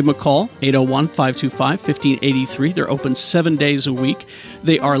or give them a call, 801-525-1583. They're open 7 days a week.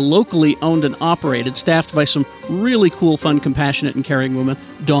 They are locally owned and operated, staffed by some really cool, fun, compassionate, and caring women,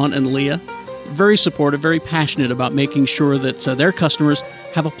 Dawn and Leah. Very supportive, very passionate about making sure that their customers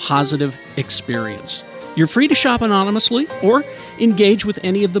have a positive experience. You're free to shop anonymously or engage with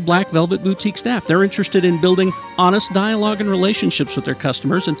any of the Black Velvet Boutique staff. They're interested in building honest dialogue and relationships with their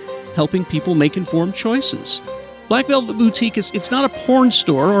customers and helping people make informed choices. Black Velvet Boutique it's not a porn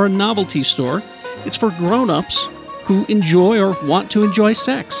store or a novelty store. It's for grown-ups who enjoy or want to enjoy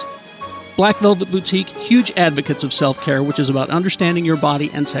sex. Black Velvet Boutique, huge advocates of self-care, which is about understanding your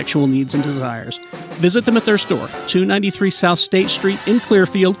body and sexual needs and desires. Visit them at their store, 293 South State Street in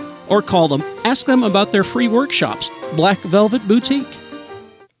Clearfield, or call them. Ask them about their free workshops. Black Velvet Boutique.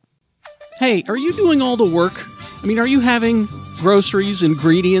 Hey, are you doing all the work? I mean, are you having groceries,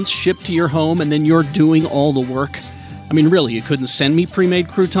 ingredients shipped to your home, and then you're doing all the work? I mean, really, you couldn't send me pre-made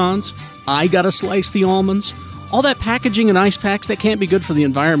croutons? I gotta slice the almonds? All that packaging and ice packs, that can't be good for the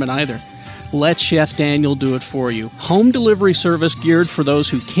environment either. Let Chef Daniel do it for you. Home delivery service geared for those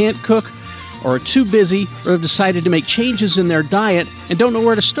who can't cook or are too busy or have decided to make changes in their diet and don't know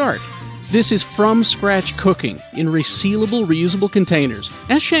where to start. This is from-scratch cooking in resealable, reusable containers.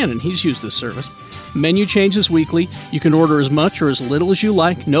 Ask Shannon, he's used this service. Menu changes weekly. You can order as much or as little as you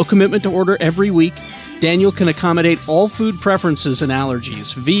like. No commitment to order every week. Daniel can accommodate all food preferences and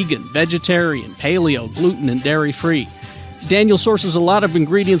allergies. Vegan, vegetarian, paleo, gluten, and dairy-free. Daniel sources a lot of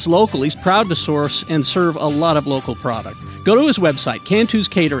ingredients locally. He's proud to source and serve a lot of local product. Go to his website, Cantus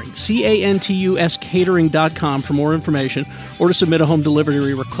Catering, Cantus catering.com for more information or to submit a home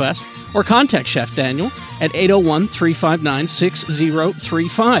delivery request or contact Chef Daniel at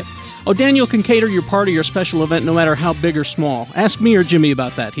 801-359-6035. Oh, Daniel can cater your party or special event no matter how big or small. Ask me or Jimmy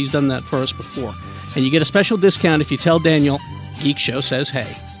about that. He's done that for us before. And you get a special discount if you tell Daniel Geek Show says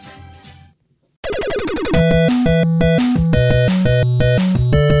hey.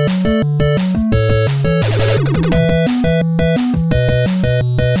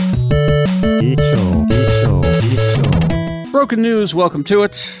 Broken News, welcome to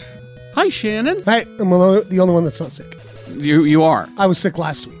it. Hi, Shannon. Hi, I'm the only one that's not sick. You are. I was sick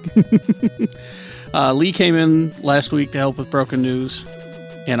last week. Lee came in last week to help with Broken News,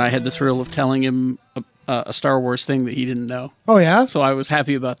 and I had the thrill of telling him a Star Wars thing that he didn't know. Oh, yeah? So I was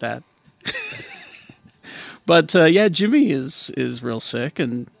happy about that. But yeah, Jimmy is real sick,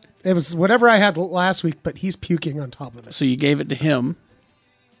 and It was whatever I had last week, but he's puking on top of it. so you gave it to him.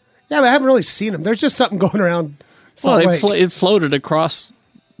 Yeah, but I haven't really seen him. There's just something going around Salt Lake. It floated across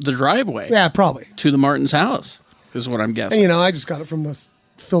the driveway. Yeah, probably. To the Martin's house, is what I'm guessing. And, I just got it from those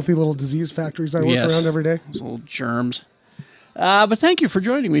filthy little disease factories I work around every day. Those little germs. But thank you for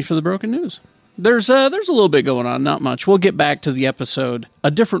joining me for the Broken News. There's a little bit going on, not much. We'll get back to the episode,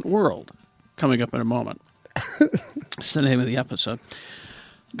 A Different World, coming up in a moment. That's the name of the episode.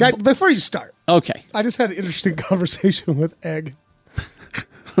 Guy, before you start. Okay. I just had an interesting conversation with Egg.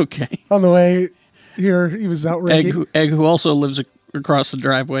 Okay. On the way here, he was out raking. Egg, who also lives across the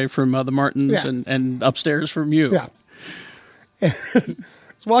driveway from the Martins Yeah. and upstairs from you. Yeah. And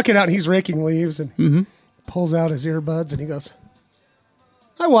he's walking out and he's raking leaves and pulls out his earbuds and he goes,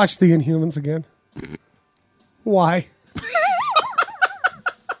 I watched The Inhumans again. Why?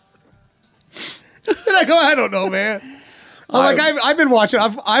 And I go, I don't know, man. I've been watching.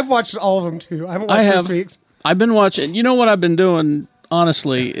 I've watched all of them too. I haven't watched this week's. I've been watching. You know what I've been doing,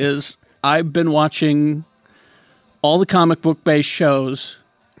 honestly, is I've been watching all the comic book based shows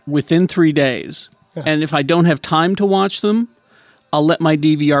within 3 days. Yeah. And if I don't have time to watch them, I'll let my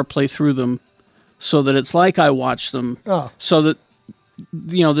DVR play through them so that it's like I watched them. Oh. So that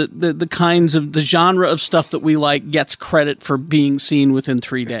the kinds of the genre of stuff that we like gets credit for being seen within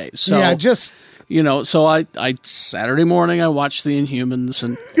 3 days. So yeah, just so I Saturday morning I watched The Inhumans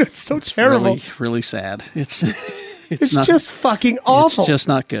and it's so terrible. Really, really sad. It's not, just fucking awful. It's just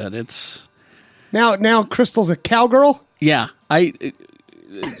not good. It's now Crystal's a cowgirl. Yeah,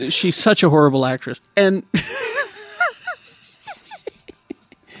 she's such a horrible actress, and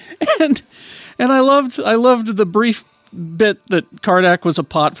and I loved the brief bit that Kardak was a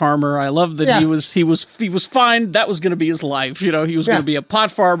pot farmer. I loved that he was fine. That was going to be his life. He was going to be a pot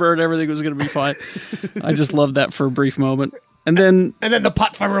farmer and everything was going to be fine. I just loved that for a brief moment, and then the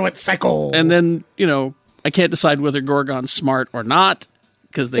pot farmer went psycho. And then I can't decide whether Gorgon's smart or not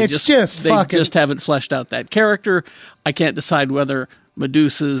because they just haven't fleshed out that character. I can't decide whether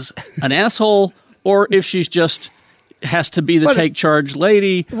Medusa's an asshole or if she's just has to be the take charge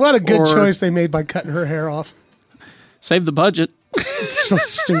lady. What a good choice they made by cutting her hair off. Save the budget. So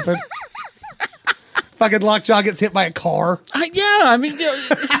stupid. Fucking Lockjaw gets hit by a car. Again, I'm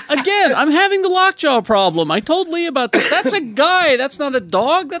having the Lockjaw problem. I told Lee about this. That's a guy. That's not a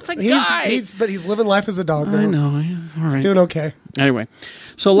dog. That's a guy. But he's living life as a dog. I know. All right. He's doing okay. Anyway,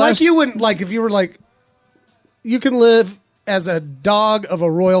 so you wouldn't if you were you can live as a dog of a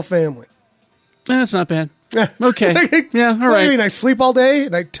royal family. That's not bad. Okay. Yeah, all right. What do you mean? I sleep all day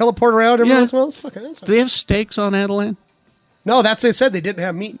and I teleport around every once in a while? Do they have steaks on Adelan? No, they said they didn't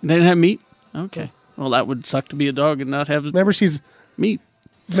have meat. They didn't have meat? Okay. Well, that would suck to be a dog and not have Remember she's meat.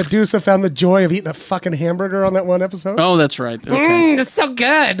 Medusa found the joy of eating a fucking hamburger on that one episode? Oh, that's right. Okay. It's so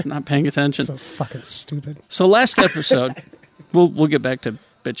good. Not paying attention. So fucking stupid. So last episode, we'll get back to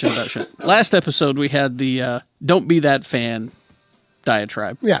bitching about shit. Last episode, we had the Don't Be That Fan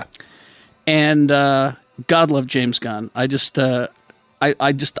diatribe. Yeah. And God love James Gunn. I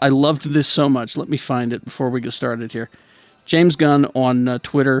loved this so much. Let me find it before we get started here. James Gunn on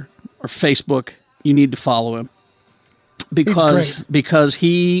Twitter or Facebook. You need to follow him because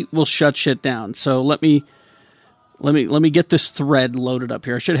he will shut shit down. So let me get this thread loaded up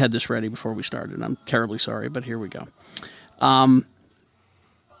here. I should have had this ready before we started. I'm terribly sorry, but here we go.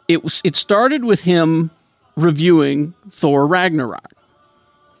 It started with him reviewing Thor Ragnarok,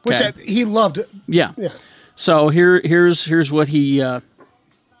 which he loved. Yeah. So here's what he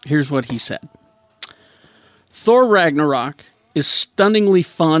said. Thor Ragnarok is stunningly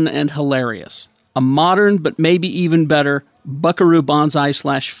fun and hilarious. A modern, but maybe even better, Buckaroo Banzai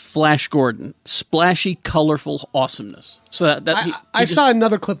 / Flash Gordon. Splashy, colorful awesomeness. So I saw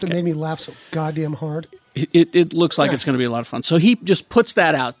another clip that made me laugh so goddamn hard. It looks like it's going to be a lot of fun. So he just puts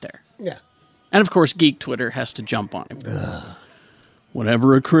that out there. Yeah. And of course, Geek Twitter has to jump on him.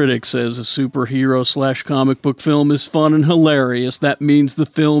 Whenever a critic says a superhero / comic book film is fun and hilarious, that means the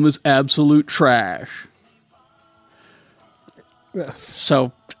film is absolute trash.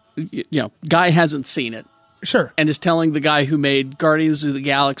 So, guy hasn't seen it. Sure. And is telling the guy who made Guardians of the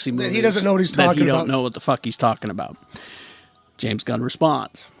Galaxy movies that he doesn't know what he's talking about. That he don't know what the fuck he's talking about. James Gunn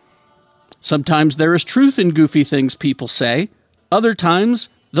responds, sometimes there is truth in goofy things people say. Other times,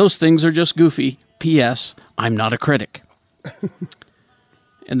 those things are just goofy. P.S. I'm not a critic.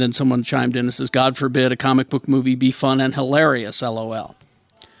 And then someone chimed in and says, God forbid a comic book movie be fun and hilarious, LOL.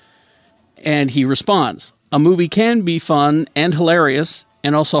 And he responds, a movie can be fun and hilarious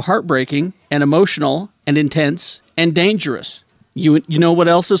and also heartbreaking and emotional and intense and dangerous. You know what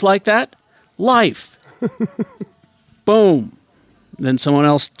else is like that? Life. Boom. Then someone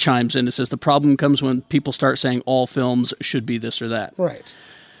else chimes in and says the problem comes when people start saying all films should be this or that. Right.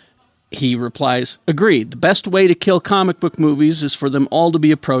 He replies, agreed. The best way to kill comic book movies is for them all to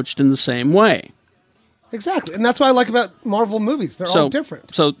be approached in the same way. Exactly. And that's what I like about Marvel movies. They're all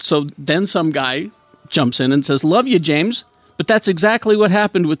different. So then some guy jumps in and says, love you, James, but that's exactly what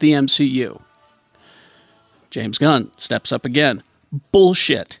happened with the MCU. James Gunn steps up again.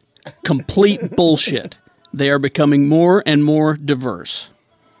 Bullshit. Complete bullshit. They are becoming more and more diverse.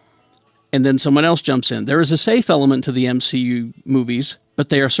 And then someone else jumps in. There is a safe element to the MCU movies, but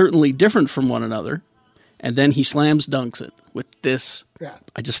they are certainly different from one another. And then he slams dunks it with this. Yeah.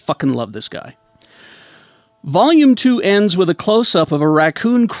 I just fucking love this guy. Volume 2 ends with a close-up of a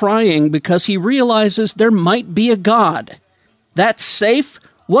raccoon crying because he realizes there might be a god. That's safe?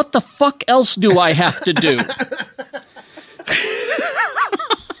 What the fuck else do I have to do?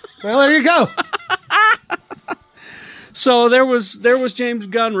 Well, there you go. So there was James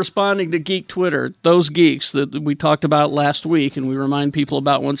Gunn responding to Geek Twitter, those geeks that we talked about last week, and we remind people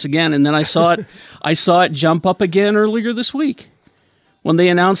about once again. And then I saw it jump up again earlier this week when they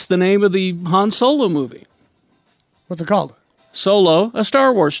announced the name of the Han Solo movie. What's it called? Solo, a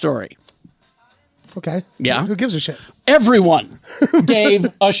Star Wars story. Okay. Yeah. Who gives a shit? Everyone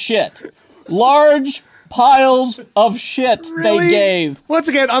gave a shit. Large piles of shit Really? they gave. Once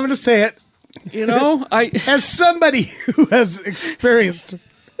again, I'm going to say it. You know, as somebody who has experienced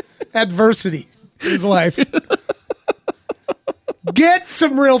adversity in his life, get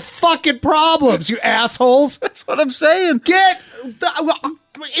some real fucking problems, you assholes. That's what I'm saying.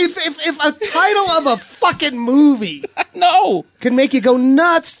 If a title of a fucking movie can make you go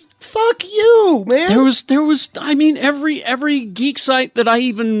nuts, fuck you, man. There was I mean every geek site that I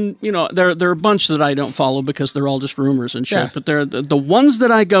even, you know, there are a bunch that I don't follow because they're all just rumors and shit, Yeah. but they're the ones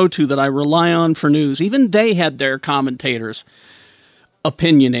that I go to that I rely on for news. Even they had their commentators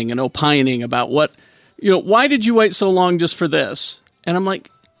opinioning and opining about what, you know, why did you wait so long just for this? And I'm like,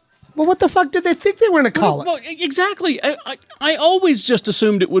 well, what the fuck did they think they were going to call it? Well, exactly. I always just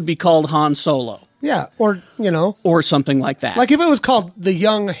assumed it would be called Han Solo. Yeah, or, you know. Or something like that. Like if it was called The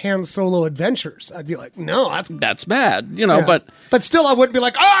Young Han Solo Adventures, I'd be like, no, that's bad, you know, yeah. But still I wouldn't be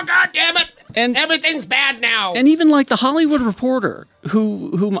like, oh, God damn it, and everything's bad now. And even like the Hollywood Reporter,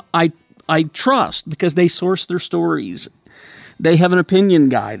 whom I trust because they source their stories. They have an opinion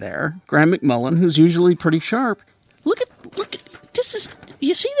guy there, Graham McMullen, who's usually pretty sharp. Look at this is,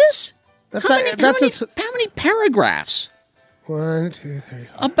 you see this? How many paragraphs? 1, 2, 3.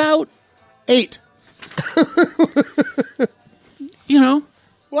 About 8. You know,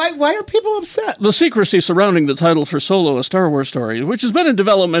 why are people upset? The secrecy surrounding the title for Solo, a Star Wars story, which has been in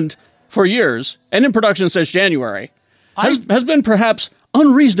development for years and in production since January, has been perhaps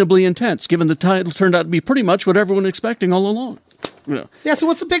unreasonably intense, given the title turned out to be pretty much what everyone was expecting all along. Yeah, so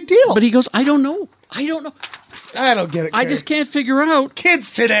what's the big deal? But he goes, I don't know. I don't get it. I just can't figure out.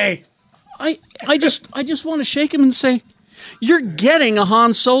 Kids today. I just want to shake him and say, you're getting a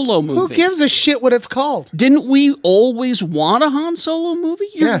Han Solo movie. Who gives a shit what it's called? Didn't we always want a Han Solo movie?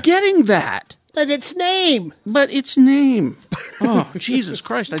 You're getting that. But its name. Oh, Jesus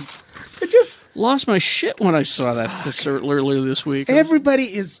Christ. I just lost my shit when I saw that earlier this week.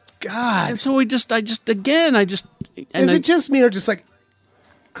 Everybody is God. And so I just is it just me or just like,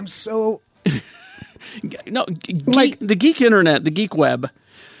 I'm so... No, the geek internet, the geek web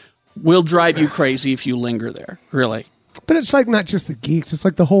will drive you crazy if you linger there, really. But it's like not just the geeks, it's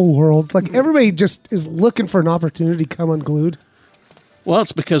like the whole world. Like everybody just is looking for an opportunity to come unglued. Well,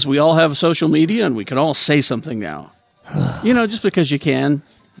 it's because we all have social media and we can all say something now. You know, just because you can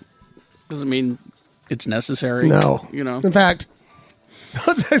doesn't mean it's necessary. No. You know. In fact,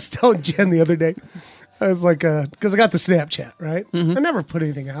 I was telling Jen the other day, I was like, because I got the Snapchat, right? Mm-hmm. I never put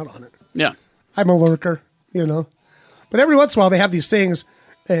anything out on it. Yeah. I'm a lurker, you know. But every once in a while they have these things,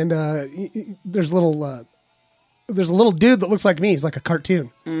 and there's a little dude that looks like me. He's like a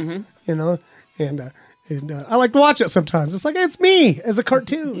cartoon, you know. And I like to watch it sometimes. It's like, it's me as a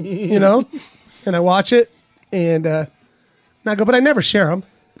cartoon, you know. And I watch it, and I go, but I never share them.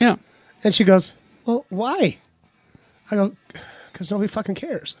 Yeah. And she goes, well, why? I go, because nobody fucking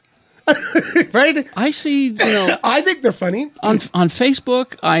cares. Right? I see, you know. I think they're funny. On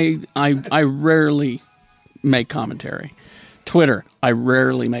Facebook, I rarely make commentary. Twitter, I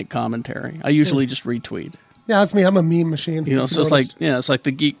rarely make commentary. I usually just retweet. Yeah, that's me. I'm a meme machine. You know, so it's like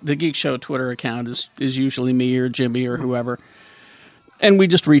the Geek Show Twitter account is usually me or Jimmy or whoever, and we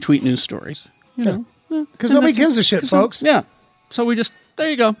just retweet news stories. You know, because nobody gives a shit, folks. Yeah, so we just there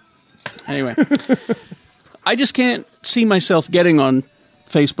you go. Anyway, I just can't see myself getting on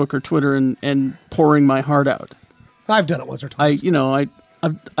Facebook or Twitter and pouring my heart out. I've done it once or twice.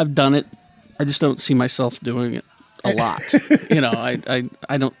 I've done it. I just don't see myself doing it a lot.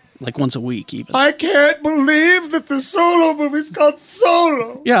 I don't, like once a week even. I can't believe that the Solo movie's called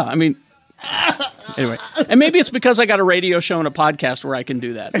Solo. Yeah, I mean, anyway, and maybe it's because I got a radio show and a podcast where I can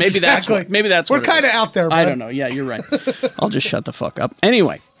do that. Maybe that's we're what kind of out there. Bud. I don't know. Yeah, you're right. I'll just shut the fuck up.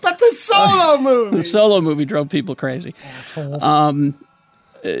 Anyway, but the Solo movie, the Solo movie drove people crazy. Assholes.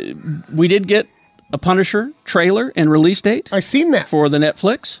 We did get a Punisher trailer and release date. I seen that for the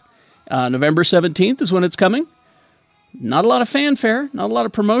Netflix. November 17th is when it's coming. Not a lot of fanfare, not a lot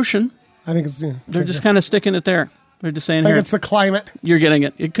of promotion. I think it's. They're just kind of sticking it there. They're just saying, I think it's the climate. You're getting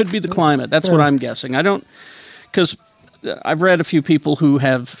it. It could be the climate. That's what I'm guessing. I don't, because I've read a few people who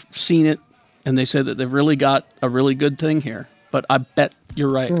have seen it, and they say that they've really got a really good thing here. But I bet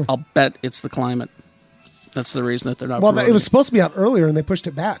you're right. I'll bet it's the climate. That's the reason that they're not. Well, it was supposed to be out earlier, and they pushed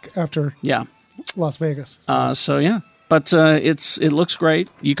it back after. Yeah. Las Vegas. So yeah, but it looks great.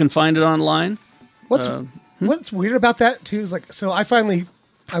 You can find it online. What's weird about that too is like, so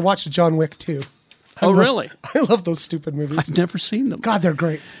I watched John Wick 2. Really? I love those stupid movies. I've never seen them. God, they're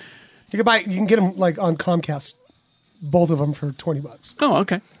great. You can get them like on Comcast, both of them for $20. Oh,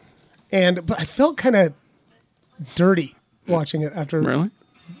 okay. But I felt kind of dirty watching it after really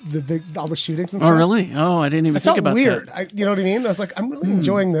all the shootings and stuff. Oh, really? Oh, I didn't even think about weird. that. You know what I mean? I was like, I'm really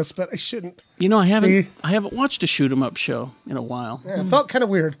enjoying this, but I shouldn't. I haven't watched a shoot 'em up show in a while. Yeah, it felt kind of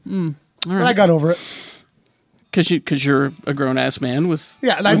weird. All right. But I got over it. Because you're a grown ass man with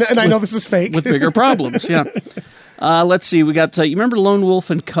I know this is fake with bigger problems. Yeah. Let's see. We got you remember Lone Wolf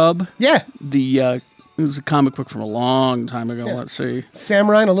and Cub? Yeah. It was a comic book from a long time ago. Yeah. Let's see.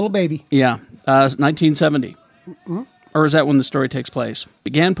 Samurai and a little baby. Yeah. 1970. Mm-hmm. Or is that when the story takes place?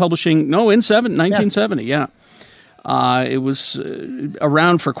 Began publishing in 1970. Yeah. It was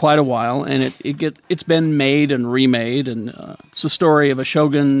around for quite a while, and it's been made and remade, and it's the story of a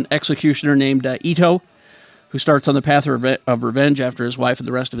shogun executioner named Ito, who starts on the path of revenge after his wife and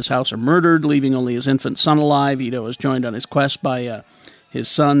the rest of his house are murdered, leaving only his infant son alive. Ito is joined on his quest by his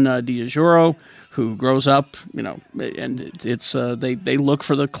son Diajuro, who grows up, and it's they look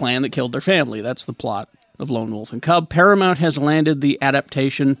for the clan that killed their family. That's the plot of Lone Wolf and Cub. Paramount has landed the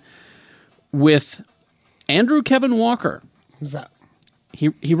adaptation with Andrew Kevin Walker. Who's that?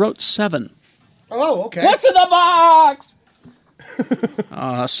 He wrote 7. Oh, okay. What's in the box?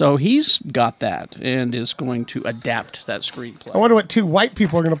 So he's got that and is going to adapt that screenplay. I wonder what 2 white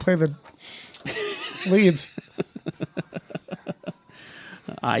people are going to play the leads.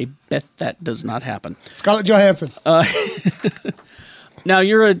 I bet that does not happen. Scarlett Johansson. Now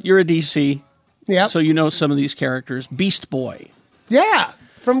you're a DC. Yeah. So you know some of these characters. Beast Boy. Yeah,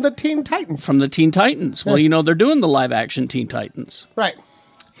 from the Teen Titans. Well, they're doing the live action Teen Titans. Right.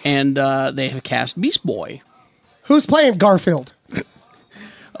 And they have cast Beast Boy. Who's playing Garfield?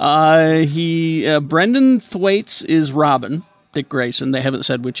 Brendan Thwaites is Robin, Dick Grayson. They haven't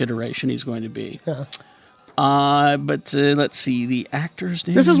said which iteration he's going to be. Yeah. But let's see, the actor's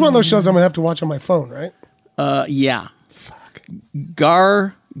name. This is one of those shows I'm going to have to watch on my phone, right? Yeah. Fuck.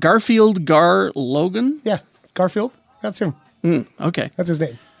 Garfield Logan? Yeah, Garfield. That's him. Okay. That's his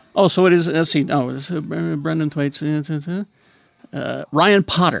name. Oh, so it is, let's see. No, it's Brendan Thwaites. Ryan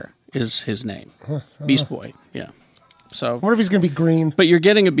Potter is his name. Beast Boy, yeah. So I wonder if he's going to be green. But you're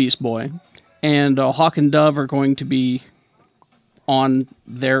getting a Beast Boy, and Hawk and Dove are going to be on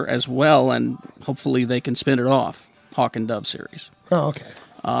there as well, and hopefully they can spin it off. Hawk and Dove series. Oh, okay.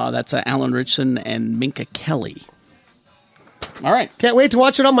 That's Alan Richardson and Minka Kelly. All right. Can't wait to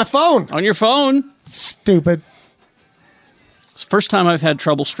watch it on my phone. On your phone. Stupid. It's the first time I've had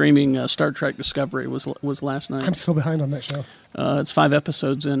trouble streaming Star Trek Discovery was last night. I'm still behind on that show. It's 5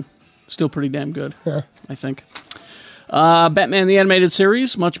 episodes in. Still pretty damn good, yeah. I think. Batman the Animated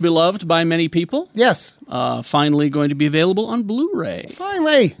Series, much beloved by many people. Yes. Finally going to be available on Blu-ray.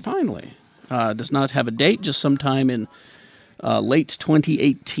 Finally. Does not have a date, just sometime in late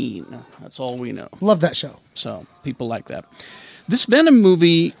 2018. That's all we know. Love that show. So people like that. This Venom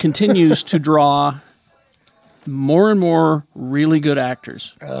movie continues to draw more and more really good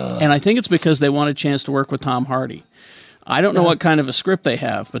actors. And I think it's because they want a chance to work with Tom Hardy. I don't know what kind of a script they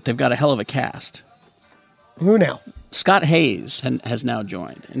have, but they've got a hell of a cast. Who now? Scott Hayes has now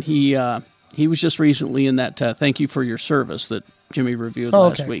joined, and he was just recently in that Thank You for Your Service that Jimmy reviewed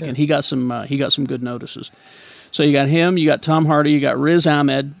last week, and he got some good notices. So you got him, you got Tom Hardy, you got Riz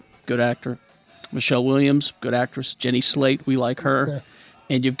Ahmed, good actor, Michelle Williams, good actress, Jenny Slate, we like her,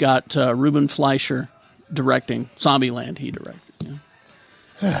 and you've got Ruben Fleischer directing Zombieland. He directed.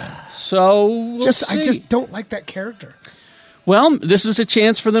 Yeah. So I just don't like that character. Well, this is a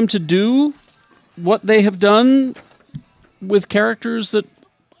chance for them to do what they have done with characters that.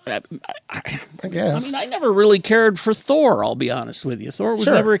 I guess. I mean, I never really cared for Thor. I'll be honest with you. Thor was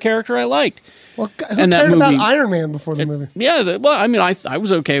Sure. never a character I liked. Well, who And that cared about movie- Iron Man before the movie? Yeah, well, I mean, I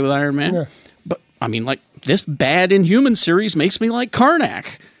was okay with Iron Man, Yeah. but I mean, like this bad Inhuman series makes me like Karnak.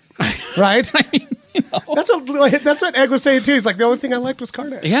 Right? I mean, you know. That's what Egg was saying too. He's like, the only thing I liked was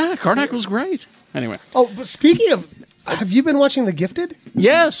Karnak. Yeah, Karnak was great. Anyway, Oh, but speaking of, have you been watching The Gifted?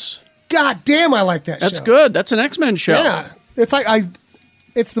 yes, God damn, I like that that's show. good. That's an X-Men show. Yeah. It's like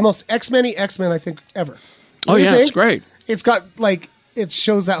it's the most X-Men-y X-Men I think ever. Oh Don't you yeah, think? it's great. It's got like it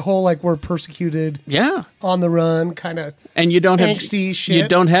shows that whole like we're persecuted, Yeah, on the run kind of. and you don't have Angsty shit. You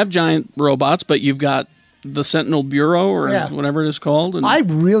don't have giant robots, but you've got the Sentinel Bureau or Yeah. whatever it is called. And I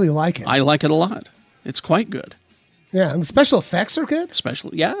really like it. I like it a lot. It's quite good. Yeah, and the special effects are good.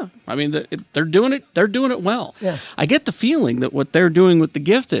 Especially, yeah. I mean, they're doing it. They're doing it well. Yeah. I get the feeling that what they're doing with The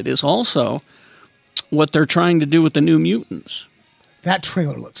Gifted is also what they're trying to do with the New Mutants. That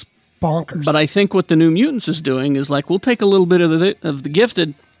trailer looks bonkers. But I think what the New Mutants is doing is like we'll take a little bit of the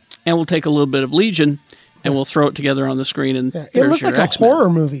Gifted, and we'll take a little bit of Legion, and we'll throw it together on the screen. And it there's looked your like a X-Men. horror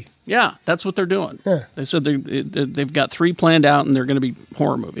movie. Yeah, that's what they're doing. Yeah. They said they've got 3 planned out, and they're going to be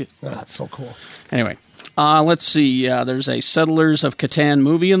horror movies. Oh, that's so cool. Anyway, let's see. There's a Settlers of Catan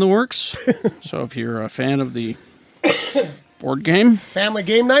movie in the works. So if you're a fan of the board game, Family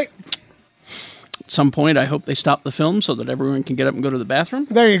game night. at some point I hope they stop the film so that everyone can get up and go to the bathroom.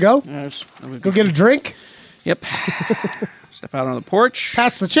 There you go. Yes. Go get a drink. Yep. Step out on the porch.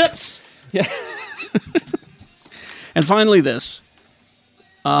 Pass the chips. Yeah. And finally this.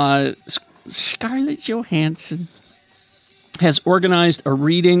 Scarlett Johansson has organized a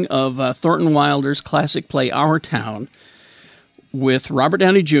reading of Thornton Wilder's classic play Our Town with Robert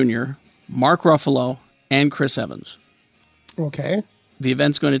Downey Jr., Mark Ruffalo, and Chris Evans. Okay. The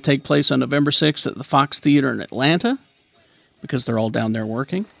event's going to take place on November 6th at the Fox Theater in Atlanta because they're all down there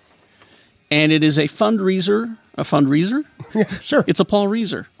working. And it is a fundraiser. A fundraiser? Yeah, sure. It's a Paul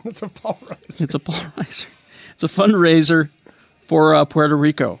Reiser. It's a Paul Reiser. It's a Paul Reiser. It's a fundraiser for Puerto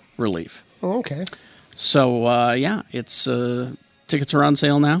Rico relief. Oh, okay. So, yeah, it's tickets are on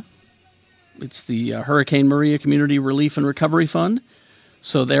sale now. It's the Hurricane Maria Community Relief and Recovery Fund.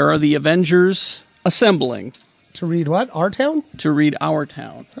 So there are the Avengers assembling. To read what? Our Town? To read Our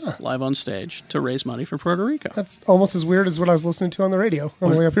Town live on stage to raise money for Puerto Rico. That's almost as weird as what I was listening to on the radio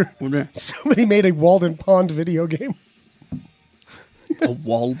on the way up here. What? Somebody made a Walden Pond video game. A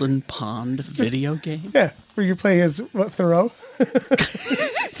Walden Pond video game? Yeah, where you play as, what, Thoreau?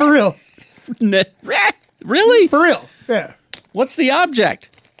 For real. Really? For real. Yeah. What's the object?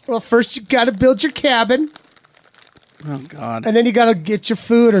 Well, first you got to build your cabin, Oh, God. and then you got to get your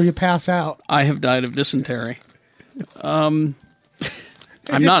food or you pass out. I have died of dysentery. I'm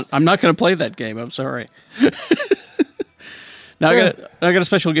not going to play that game. I'm sorry. Now I got a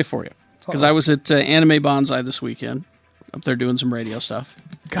special gift for you because I was at Anime Bonsai this weekend. Up there doing some radio stuff.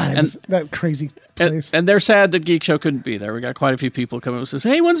 God, And- that crazy place. And they're sad that Geek Show couldn't be there. We got quite a few people coming and says,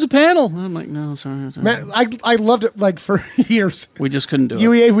 "Hey, when's the panel?" And I'm like, "No, sorry." Man, I loved it like for years. We just couldn't do it.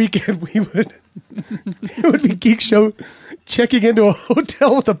 UEA weekend, it would be Geek Show checking into a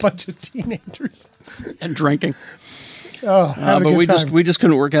hotel with a bunch of teenagers. And drinking. Oh, having But a good time. we just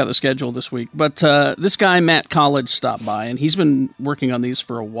couldn't work out the schedule this week. But this guy Matt College stopped by, and he's been working on these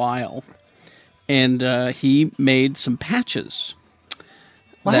for a while. And he made some patches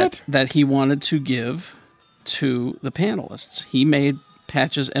that he wanted to give to the panelists. He made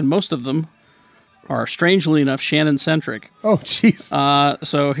patches, and most of them are, strangely enough, Shannon-centric. Oh, jeez.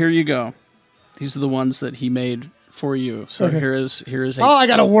 So here you go. These are the ones that he made for you. So Okay. here is I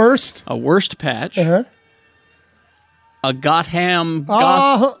got a worst. A worst patch. Uh-huh. A Gotham.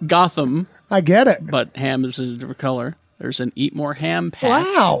 Gotham. I get it. But ham is a different color. There's an Eat More Ham patch.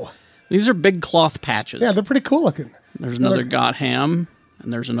 Wow. These are big cloth patches. Yeah, they're pretty cool looking. There's another Got Ham,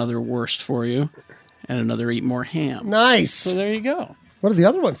 and there's another Worst for you, and another Eat More Ham. Nice. So there you go. What do the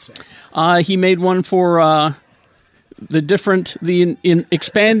other ones say? He made one for the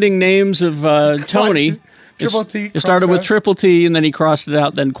expanding names of Tony. Triple T. It started with cross out. Triple T, and then he crossed it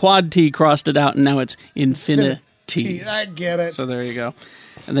out. Then Quad T crossed it out, and now it's Infinity. I get it. So there you go.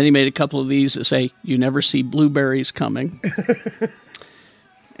 And then he made a couple of these that say, "You never see blueberries coming."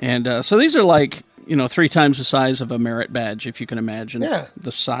 And so these are like, 3 times the size of a merit badge, if you can imagine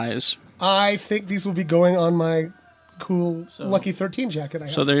the size. I think these will be going on my cool Lucky 13 jacket I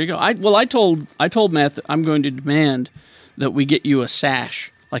have. So there you go. I told Matt that I'm going to demand that we get you a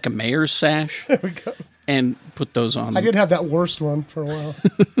sash, like a mayor's sash. There we go. And put those on. I did have that worst one for a while.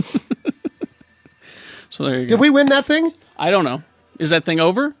 So there you go. Did we win that thing? I don't know. Is that thing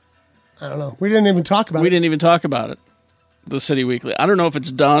over? I don't know. We didn't even talk about it. We didn't even talk about it. The City Weekly. I don't know if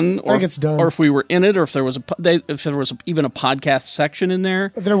it's done, or I think it's done, or if we were in it, or if there was even a podcast section in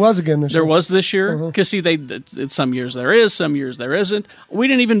there. There was again this year. There was this year. Because see, some years there is, some years there isn't. We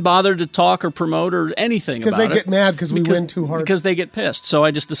didn't even bother to talk or promote or anything about it. Because they get mad because we win too hard. Because they get pissed. So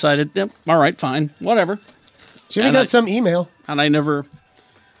I just decided, yep, all right, fine, whatever. Jimmy got some email, and I never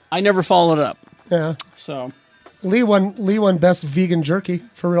followed up. Yeah. So Lee won best vegan jerky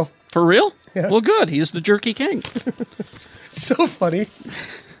for real. For real? Yeah. Well, good. He's the jerky king. So funny.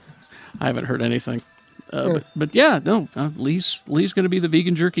 I haven't heard anything. But yeah, no. Lee's going to be the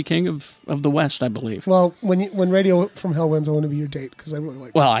vegan jerky king of the West, I believe. Well, when Radio from Hell wins, I want to be your date because I really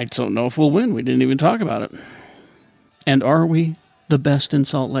like. Well, I don't know if we'll win. We didn't even talk about it. And are we the best in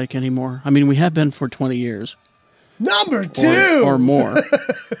Salt Lake anymore? I mean, we have been for 20 years. Number 2 or more.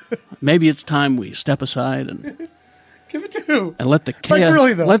 Maybe it's time we step aside and give it 2 and let the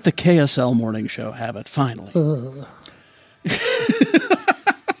really, though. Let the KSL morning show have it finally.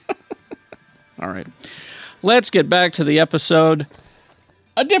 All right. Let's get back to the episode.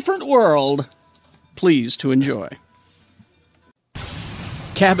 A Different World. Please to enjoy.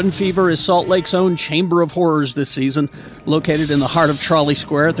 Cabin Fever is Salt Lake's own chamber of horrors this season. Located in the heart of Trolley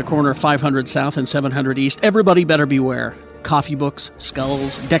Square at the corner of 500 South and 700 East, everybody better beware. Coffee books,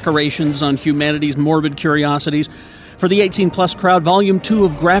 skulls, decorations on humanity's morbid curiosities. For the 18-plus crowd, Volume 2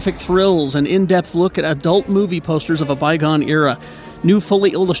 of graphic thrills, an in-depth look at adult movie posters of a bygone era. New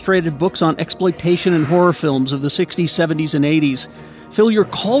fully illustrated books on exploitation and horror films of the 60s, 70s, and 80s. Fill your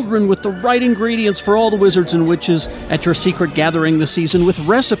cauldron with the right ingredients for all the wizards and witches at your secret gathering this season with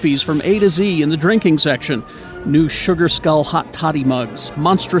recipes from A to Z in the drinking section. New Sugar Skull hot toddy mugs,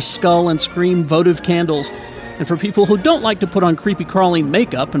 Monstrous Skull and Scream votive candles. And for people who don't like to put on creepy crawling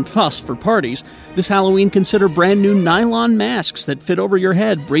makeup and fuss for parties, this Halloween consider brand new nylon masks that fit over your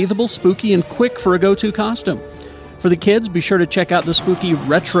head, breathable, spooky, and quick for a go-to costume. For the kids, be sure to check out the spooky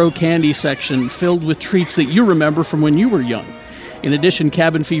retro candy section filled with treats that you remember from when you were young. In addition,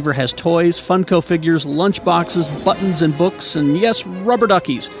 Cabin Fever has toys, Funko figures, lunch boxes, buttons, and books, and yes, rubber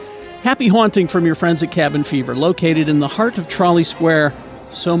duckies. Happy haunting from your friends at Cabin Fever, located in the heart of Trolley Square.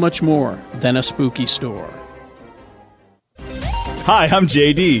 So much more than a spooky store. Hi, I'm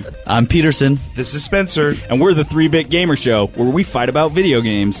JD. I'm Peterson. This is Spencer. And we're the 3-Bit Gamer Show, where we fight about video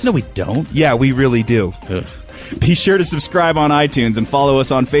games. No, we don't. Yeah, we really do. Ugh. Be sure to subscribe on iTunes and follow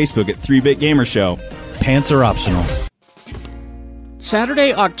us on Facebook at 3-Bit Gamer Show. Pants are optional.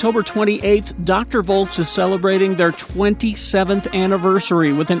 Saturday, October 28th, Dr. Volts is celebrating their 27th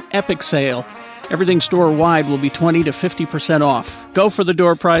anniversary with an epic sale. Everything store-wide will be 20 to 50% off. Go for the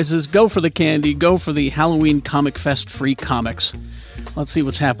door prizes, go for the candy, go for the Halloween Comic Fest free comics. Let's see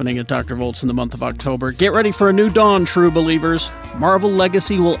what's happening at Dr. Volts in the month of October. Get ready for a new dawn, true believers. Marvel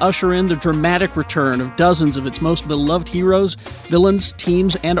Legacy will usher in the dramatic return of dozens of its most beloved heroes, villains,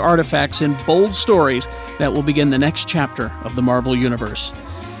 teams, and artifacts in bold stories that will begin the next chapter of the Marvel Universe.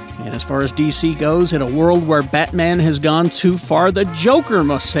 And as far as DC goes, in a world where Batman has gone too far, the Joker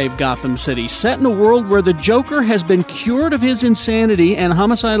must save Gotham City. Set in a world where the Joker has been cured of his insanity and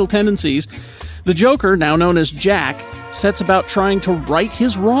homicidal tendencies, the Joker, now known as Jack, sets about trying to right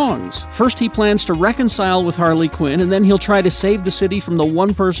his wrongs. First, he plans to reconcile with Harley Quinn, and then he'll try to save the city from the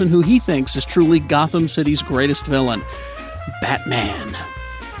one person who he thinks is truly Gotham City's greatest villain, Batman.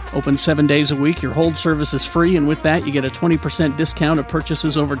 Open 7 days a week, your hold service is free, and with that, you get a 20% discount of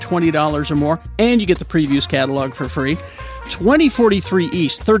purchases over $20 or more, and you get the previews catalog for free. 2043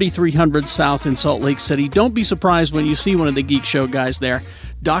 East, 3300 South in Salt Lake City. Don't be surprised when you see one of the Geek Show guys there.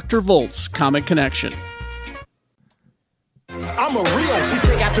 Dr. Volts, Comic Connection. I'm a real. She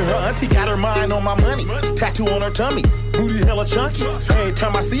take after her auntie, got her mind on my money. Tattoo on her tummy, booty hella chunky. Every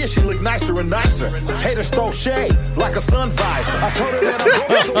time I see her, she look nicer and nicer. Haters throw shade like a sun visor. I told her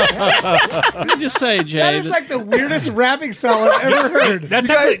that I'm What did you say, Jay? That is like the weirdest rapping style I've ever heard. That's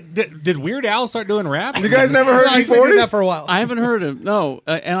actually, did Weird Al start doing rap? You guys never heard He's been doing E40? that for a while. I haven't heard him. No,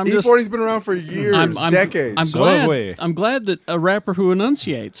 and I'm just. E40's been around for years, decades. I'm glad. I'm glad that a rapper who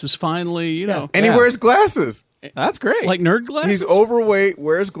enunciates is finally, you know, and he wears glasses. That's great. like nerd glasses. He's overweight,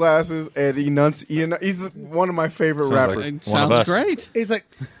 wears glasses, and he's one of my favorite rappers. Sounds great. He's like,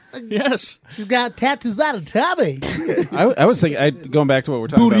 yes, she's got tattoos out of tummy. I was thinking, going back to what we're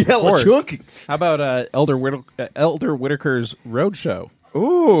talking Booty about hella before. chunky. How about Elder Whitaker's Roadshow?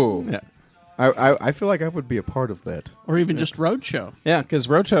 Ooh. Yeah. I feel like I would be a part of that. or even just Roadshow. Yeah, because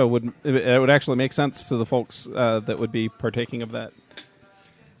Roadshow would actually make sense to the folks that would be partaking of that.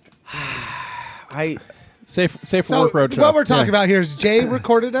 I Safe So work Roadshow. what we're talking about here is Jay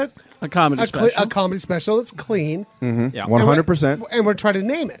recorded it. A comedy special. A comedy special that's clean. Mm-hmm. Yeah. 100%. And we're trying to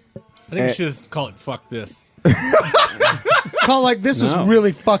name it. I think we should just call it "Fuck This." Call like this was No.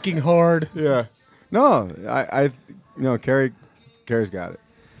 really fucking hard. Yeah. No, Carrie's got it.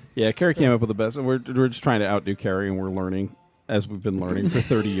 Yeah, Carrie came up with the best. We're just trying to outdo Carrie, and we're learning as we've been learning for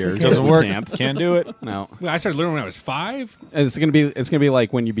 30 years. Doesn't We work. Can't. Can't do it. No. Well, I started learning when I was 5. And it's gonna be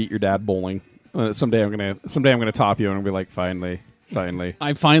like when you beat your dad bowling. Someday I'm gonna top you, and I'll be like, finally.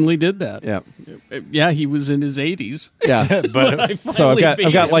 I finally did that. Yeah. Yeah, he was in his 80s. Yeah, but so I've got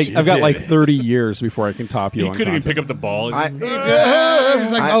him. like 30 years before I can top you. He on couldn't even content. pick up the ball.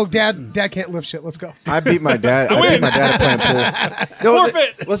 He's like, oh, Dad can't lift shit. Let's go. I beat my dad. I beat my dad at playing pool.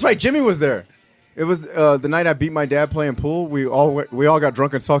 Forfeit. That's right. Jimmy was there. It was the night I beat my dad playing pool. We all got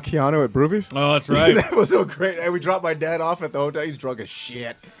drunk and saw Keanu at Broovies. Oh, that's right. That was so great. And we dropped my dad off at the hotel. He's drunk as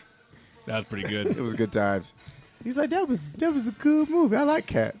shit. That was pretty good. It was good times. He's like, that was a good movie. I like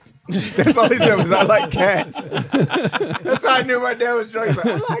cats. That's all he said was, I like cats. That's how I knew my dad was drunk. He's like,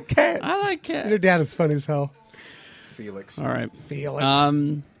 I like cats. I like cats. Your dad is funny as hell. Felix. All right. Felix.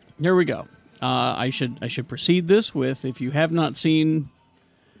 Here we go. I should precede this with, if you have not seen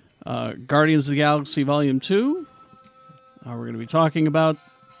Guardians of the Galaxy Volume 2, we're going to be talking about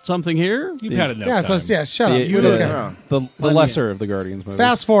something here. You've had enough Yeah, time. shut up. The, You don't care. the lesser of the Guardians movies.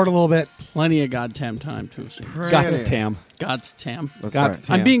 Fast forward a little bit. Plenty of goddamn time to have seen. God's Tam. God's Tam. That's God's right.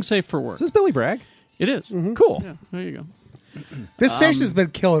 Tam. I'm being safe for work. Is this Billy Bragg? It is. Cool. Yeah, there you go. This station's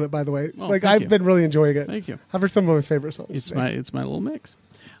been killing it, by the way. Oh, like thank I've you. been really enjoying it. Thank you. I've heard some of my favorite songs. It's today. my little mix.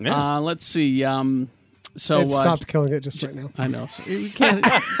 Yeah. Let's see. So It stopped killing it just right now. I know. So you can't.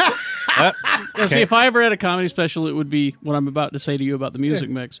 See, if I ever had a comedy special, it would be what I'm about to say to you about the music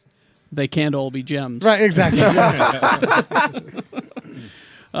mix. They can't all be gems. Right, exactly.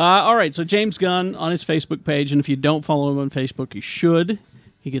 All right, so James Gunn on his Facebook page, and if you don't follow him on Facebook, you should.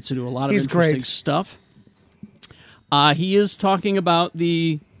 He gets into a lot of He's interesting great. stuff. He is talking about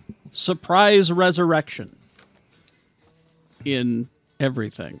the surprise resurrection in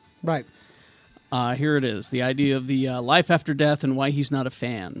everything. Right. Here it is, the idea of the life after death and why he's not a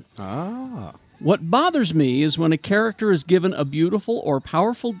fan. What bothers me is when a character is given a beautiful or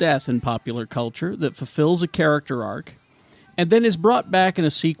powerful death in popular culture that fulfills a character arc, and then is brought back in a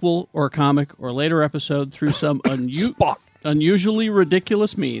sequel or comic or later episode through some unusually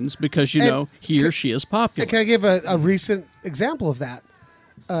ridiculous means because, he or she is popular. Can I give a recent example of that?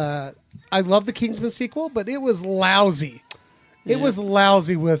 I love the Kingsman sequel, but it was lousy. It was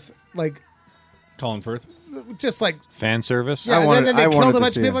lousy with, like... Colin Firth? Just like... Fan service? Yeah, and then they killed a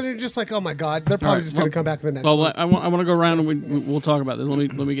bunch of people, and you're just like, oh my god, they're probably just going to come back in the next one. Well, I want to go around and we'll talk about this. Let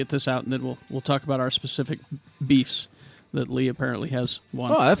me get this out, and then we'll talk about our specific beefs that Lee apparently has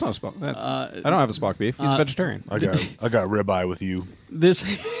one. Oh, that's not a Spock. I don't have a Spock beef. He's a vegetarian. I got ribeye with you. This...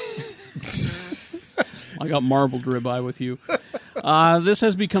 I got marbled ribeye with you. This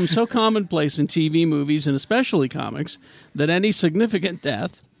has become so commonplace in TV, movies, and especially comics that any significant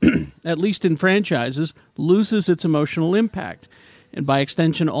death, at least in franchises, loses its emotional impact. And by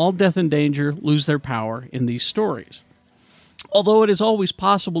extension, all death and danger lose their power in these stories. Although it is always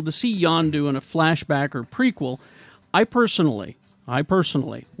possible to see Yondu in a flashback or prequel, I personally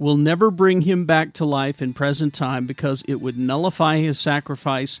will never bring him back to life in present time because it would nullify his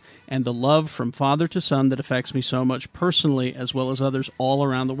sacrifice and the love from father to son that affects me so much personally as well as others all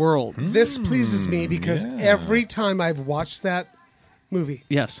around the world. This pleases me because every time I've watched that movie,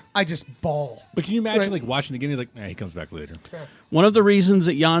 yes, I just bawl. But can you imagine like watching it again? He's like, he comes back later. One of the reasons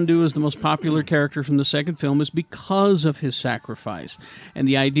that Yondu is the most popular character from the second film is because of his sacrifice. And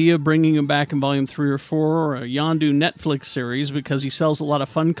the idea of bringing him back in Volume 3 or 4 or a Yondu Netflix series because he sells a lot of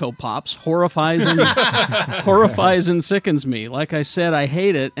Funko Pops horrifies and sickens me. Like I said, I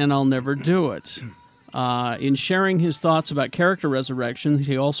hate it and I'll never do it. In sharing his thoughts about character resurrection,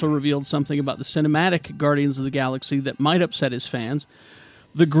 he also revealed something about the cinematic Guardians of the Galaxy that might upset his fans.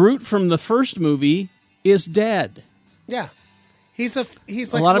 The Groot from the first movie is dead. Yeah. He's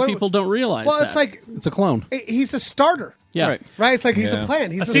like a lot of people don't realize well, that. it's like It's a clone. he's a starter. Yeah. Right? It's like he's a plan.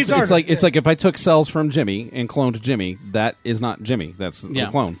 He's a starter. It's like if I took cells from Jimmy and cloned Jimmy, that is not Jimmy. That's the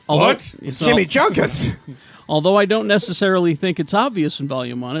clone. Jimmy Junkus. Although I don't necessarily think it's obvious in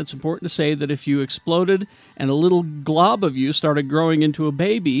Volume 1, it's important to say that if you exploded and a little glob of you started growing into a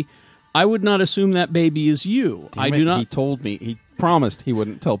baby, I would not assume that baby is you. He told me. He promised he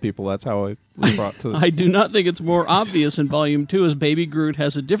wouldn't tell people. That's how I was brought to this. I do not think it's more obvious in Volume 2 as Baby Groot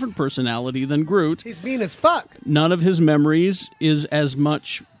has a different personality than Groot. He's mean as fuck. None of his memories is as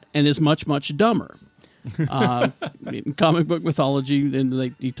much and is much, much dumber. In comic book mythology,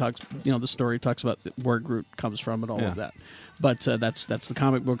 and he talks, the story talks about where Groot comes from and all of that. But that's the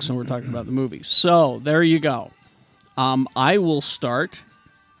comic books, and we're talking about the movies. So there you go. I will start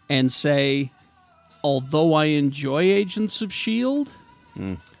and say, although I enjoy Agents of S.H.I.E.L.D.,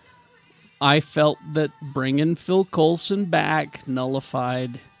 I felt that bringing Phil Coulson back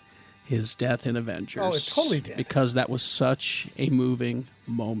nullified his death in Avengers. Oh, it totally did. Because that was such a moving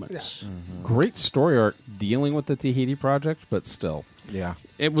moment. Yeah. Great story arc dealing with the Tahiti Project, but still. Yeah.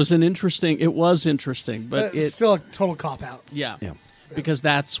 It was interesting, but It's still a total cop-out. Yeah. Because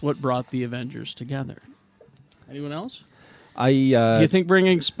that's what brought the Avengers together. Anyone else? Do you think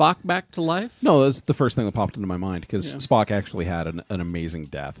bringing Spock back to life? No, that's the first thing that popped into my mind because Spock actually had an amazing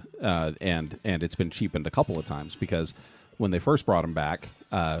death, and it's been cheapened a couple of times because when they first brought him back,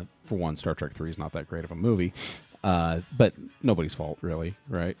 for one, Star Trek 3 is not that great of a movie, but nobody's fault really,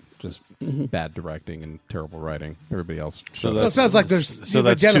 right? Just bad directing and terrible writing. Everybody else. So it sounds like there's so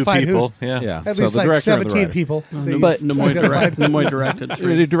that's two people. Yeah. At So least the like director and the 17 writer. people. But Nimoy directed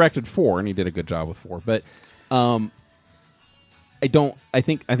 3. He directed 4, and he did a good job with 4. But I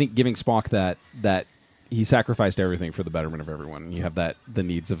think giving Spock that he sacrificed everything for the betterment of everyone. You have the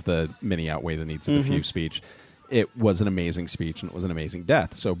needs of the many outweigh the needs of the few speech. It was an amazing speech, and it was an amazing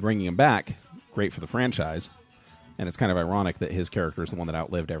death. So bringing him back, great for the franchise. And it's kind of ironic that his character is the one that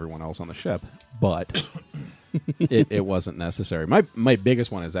outlived everyone else on the ship, but it wasn't necessary. My biggest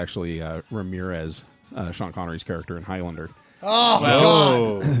one is actually Ramirez, Sean Connery's character in Highlander.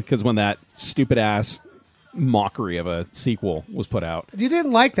 Oh, God. Because when that stupid ass mockery of a sequel was put out. You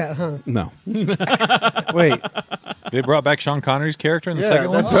didn't like that, huh? No. Wait. They brought back Sean Connery's character in the Yeah, second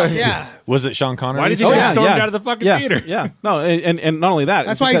one? that's right. Yeah. Was it Sean Connery? Why did you get stormed out of the fucking theater? Yeah. No, and not only that.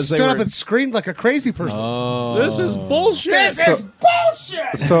 That's it's why he because they stood up were- and screamed like a crazy person. This is bullshit. This is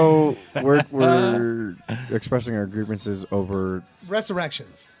bullshit! So we're expressing our grievances over.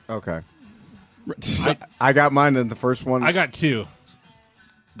 Resurrections. Okay. I got mine in the first one. I got 2.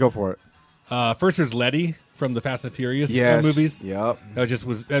 Go for it. First, there's Letty from the Fast and Furious Yes. movies. Yep.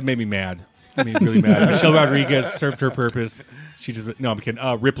 That made me mad. That made me really mad. Michelle Rodriguez served her purpose. She just I'm kidding.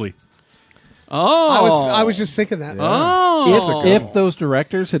 Ripley. Oh. I was just thinking that. Oh. If those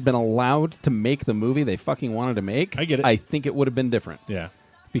directors had been allowed to make the movie they fucking wanted to make, I get it. I think it would have been different. Yeah.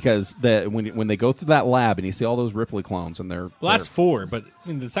 Because when they go through that lab and you see all those Ripley clones and they're Well, that's 4, but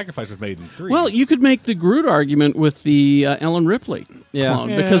the sacrifice was made in 3. Well, you could make the Groot argument with the Ellen Ripley clone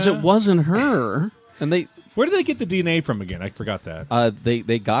because it wasn't her. And where did they get the DNA from again? I forgot that.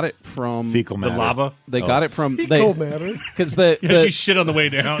 They got it from fecal the matter. lava. They got it from Fecal matter. because she shit on the way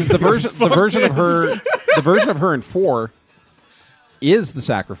down. because the version of her in 4 is the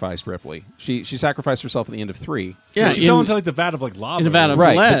sacrificed Ripley. She sacrificed herself at the end of 3. Yeah, she fell into the vat of lava. In a vat of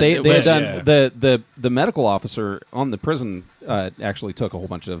Right, lead. but they had done Yeah. the medical officer on the prison actually took a whole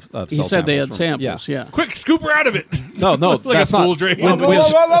bunch of He cell said they had samples. samples. Yeah. Quick, scoop her out of it. No, like that's a pool not. drain.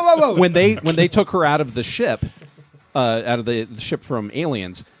 Whoa. When they took her out of the ship, out of the ship from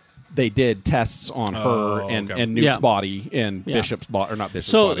Aliens, they did tests on her and Newt's Yeah. body and Yeah. Bishop's body, or not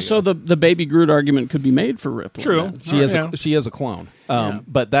Bishop's body. So the baby Groot argument could be made for Ripley. True. then. she is a clone.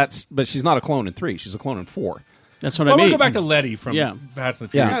 But she's not a clone in 3. She's a clone in 4. That's what Well, I mean. we'll go back to Letty from Fast and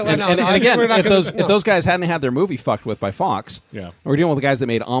the Furious. Yeah, well, no, and no, again, we're not if gonna- no. those guys hadn't had their movie fucked with by Fox, Yeah. we're dealing with the guys that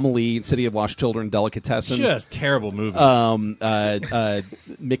made Amelie, City of Lost Children, Delicatessen, Just terrible movies.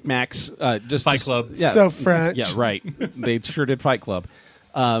 Micmacs, just Fight Club. Yeah, So French. yeah, right. They sure did Fight Club.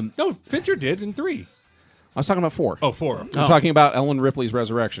 No, Fincher did in 3. I was talking about 4. Oh, 4. I'm talking about Ellen Ripley's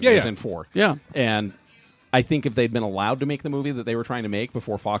Resurrection. Yeah, It was yeah. in 4. Yeah. And I think if they'd been allowed to make the movie that they were trying to make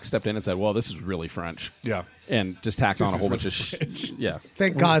before Fox stepped in and said, well, this is really French. Yeah. And just tacked on a whole bunch of yeah.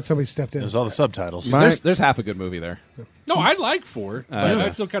 Thank God somebody stepped in. There's all the subtitles. There's half a good movie there. No, I like 4. But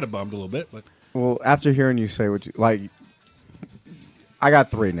I'm still kind of bummed a little bit. But Well, after hearing you say what you like, I got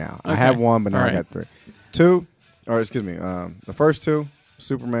 3 now. I have 1, but now All I right. got 3. 2, or excuse me, the first 2,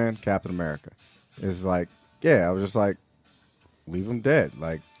 Superman, Captain America, is like, yeah, I was just like, leave them dead.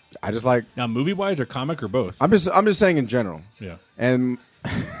 Like, I just like. now, movie wise or comic or both? I'm just saying in general. Yeah. And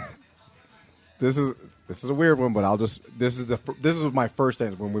this is a weird one, but this is my first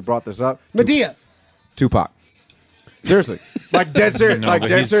answer when we brought this up. Medea. Tupac. Seriously, like dead serious, No, like but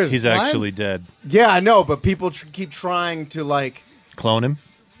dead serious. he's actually dead. Yeah, I know, but people keep trying to like. Clone him.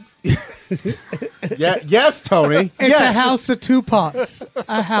 Yeah, yes, Tony. It's yes. a house of Tupacs.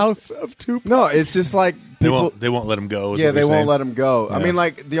 A house of Tupacs. No, it's just like They people. won't let him go. Yeah, they won't let him go. I mean,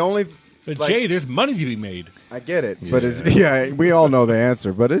 like the only. But like, Jay, there's money to be made. I get it, but it's we all know the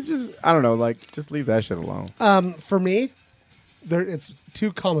answer, but it's just I don't know, like just leave that shit alone. For me, it's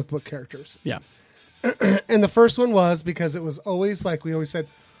 2 comic book characters. Yeah. And the first one was because it was always like we always said,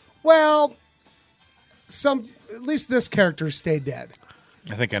 well, at least this character stayed dead.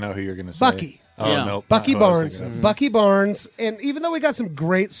 I think I know who you're going to say. Bucky. Oh, no. Bucky Barnes. Bucky Barnes. And even though we got some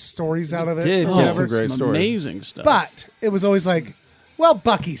great stories out of it. Did get some great stories. Amazing stuff. But it was always like, well,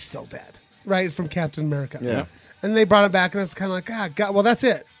 Bucky's still dead, right? From Captain America. Yeah. And they brought it back, and it's kind of like, God, well, that's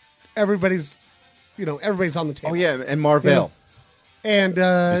it. Everybody's on the table. Oh, yeah, and Marvel. And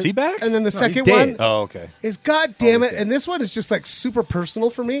is he back? And then the No, second he's one dead. Oh, okay. is God damn it. And this one is just like super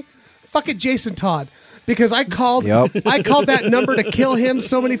personal for me. Fucking Jason Todd. Because I called that number to kill him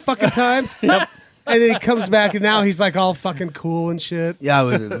so many fucking times. Yep. And then he comes back and now he's like all fucking cool and shit. Yeah,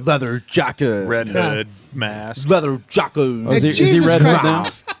 with a leather jacket. Red hood, mask. Leather jacket. Is he red hood now?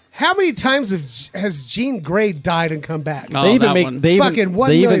 How many times has Jean Grey died and come back? Oh, there's even 1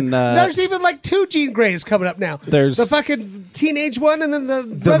 million. There's even like 2 Jean Greys coming up now. There's the fucking teenage one and then the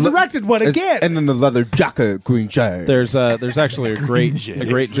resurrected one again. And then the leather jacket, green chair. There's actually a great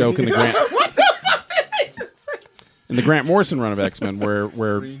joke in the Grant. What the fuck did I just say? In the Grant Morrison run of X-Men,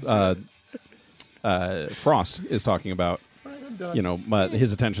 where Frost is talking about,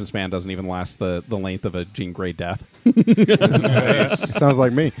 his attention span doesn't even last the length of a Jean Grey death. Sounds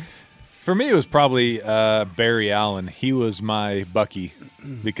like me. For me, it was probably Barry Allen. He was my Bucky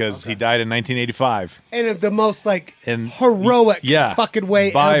because he died in 1985. And the most heroic fucking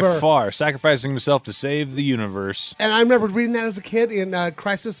way by ever. far, sacrificing himself to save the universe. And I remember reading that as a kid in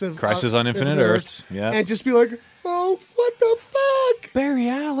Crisis on Infinite Earths. Yeah. And just be like, oh, what the fuck? Barry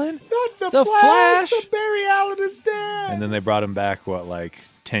Allen. Not the Flash. But Barry Allen is dead. And then they brought him back,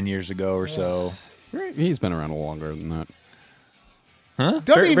 10 years ago or so? He's been around longer than that. Huh?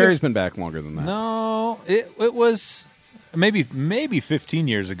 Barry's been back longer than that. No, it was maybe 15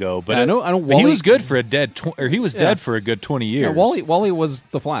 years ago. But I don't. But he was good for a dead. He was dead for a good 20 years. Yeah, Wally was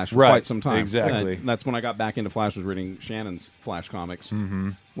the Flash for quite some time. Exactly. And that's when I got back into Flash. Was reading Shannon's Flash comics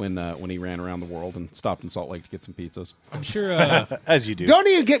when he ran around the world and stopped in Salt Lake to get some pizzas. I'm sure, as you do. Don't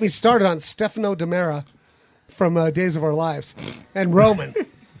even get me started on Stefano Demera from Days of Our Lives and Roman.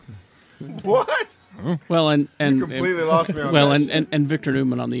 What? Well, and you completely lost me on that. and Victor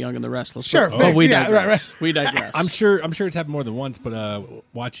Newman on The Young and the Restless. Sure, we digress. right. We digress. I'm sure it's happened more than once, but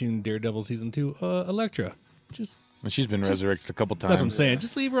watching Daredevil season 2, Elektra, she's been resurrected a couple times. That's what I'm saying.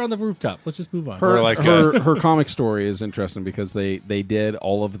 Just leave her on the rooftop. Let's just move on. Her comic story is interesting because they did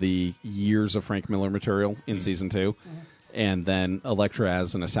all of the years of Frank Miller material in season 2. And then Elektra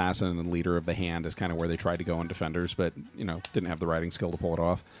as an assassin and leader of the Hand is kind of where they tried to go in Defenders, but didn't have the writing skill to pull it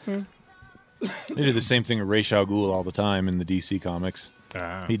off. They do the same thing with Ra's al Ghul all the time in the DC comics.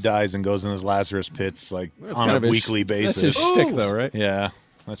 He dies and goes in his Lazarus pits on a weekly basis. That's his shtick, though, right? Yeah,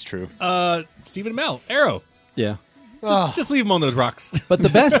 that's true. Stephen Amell, Arrow. Yeah. Just leave him on those rocks. But the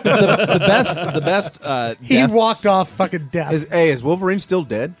best. He walked off fucking death. Is Wolverine still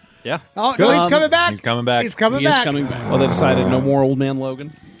dead? Yeah. Oh, no, he's coming back. He's coming back. He's coming He back. is coming back. Well, they decided no more Old Man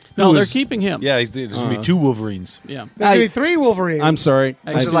Logan. No, they're keeping him. Yeah, there's going to be 2 Wolverines. Yeah. There's going to be 3 Wolverines. I'm sorry.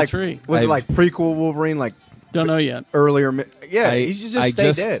 Was it like prequel Wolverine? Don't know yet. Earlier? He should just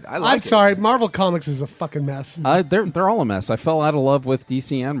stay dead. I'm sorry. Marvel Comics is a fucking mess. They're all a mess. I fell out of love with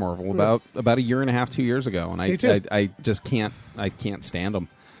DC and Marvel about a year and a half, 2 years ago, and Me too. I just can't stand them.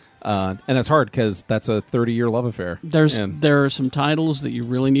 And it's hard because that's a 30-year love affair. There are some titles that you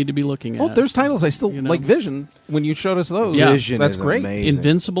really need to be looking at. Well, there's titles I still like. Vision. When you showed us those, Vision that's is great. amazing.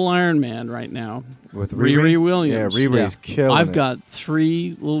 Invincible Iron Man right now With Riri Williams. Yeah, Riri's killing I've it. got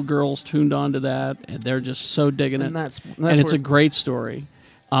 3 little girls tuned onto that, and they're just so digging it. And that's it's a great story.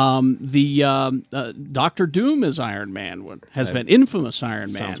 The Doctor Doom as Iron Man has been infamous.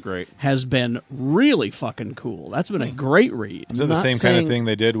 Iron Man sounds great. Has been really fucking cool. That's been a great read. Is that the same kind of thing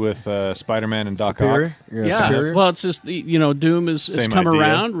they did with Spider-Man and Doc Superior? Ock? Yeah. Superior? Well, it's just Doom has come idea.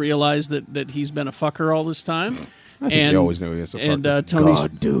 around, realized that he's been a fucker all this time. I think he always knew he was a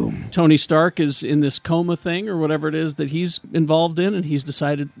fucker. And Tony Stark is in this coma thing or whatever it is that he's involved in, and he's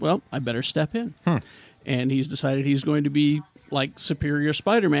decided, well, I better step in. And he's decided he's going to be like Superior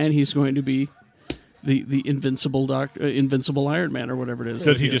Spider-Man. He's going to be the invincible Iron Man or whatever it is.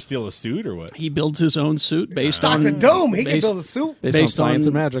 So did he just steal a suit or what? He builds his own suit based on Dr. Doom. He can build a suit. Based on science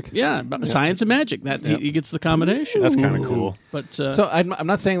and magic. Yeah, science and magic. He gets the combination. That's kind of cool. But so I'm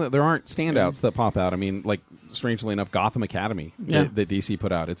not saying that there aren't standouts that pop out. I mean, like strangely enough, Gotham Academy that DC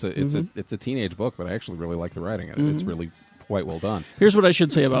put out. It's a teenage book, but I actually really like the writing in it. It's really quite well done. Here's what I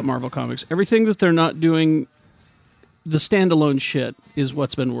should say about Marvel Comics. Everything that they're not doing, the standalone shit is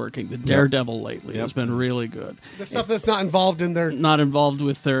what's been working. The Daredevil lately has been really good. The stuff that's not involved in their... Not involved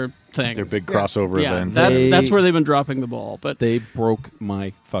with their thing. Their big crossover events. That's where they've been dropping the ball. But they broke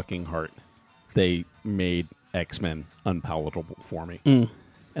my fucking heart. they made X-Men unpalatable for me.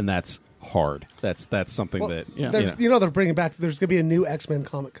 And that's hard. That's something that they're bringing back. There's going to be a new X-Men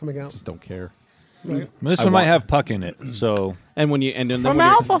comic coming out. Just don't care. Right. This one might have Puck in it, so and when you and then From when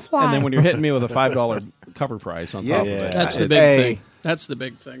you're- Alpha Fly. and then when you're hitting me with a $5 cover price on top of it, That's the it's- big thing. That's the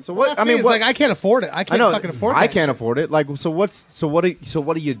big thing. So Well, what? that's me, it's like I can't afford it. I can't know, fucking afford. I that can't shit. afford it. Like, so what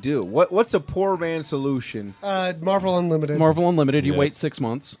do you do? What's a poor man's solution? Marvel Unlimited. Marvel Unlimited, you Yeah. wait 6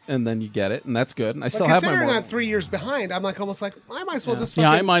 months and then you get it, and that's good. And I But still have my considering Marvel. I'm 3 years behind, I'm like almost like I might as well just. Yeah,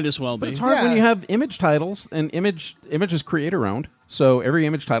 Fucking, I might as well But be. it's hard when Yeah. you have Image titles, and Image is creator owned. So every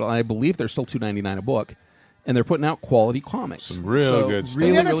Image title, I believe they're still $2.99 a book, and they're putting out quality comics. Some real So good stuff.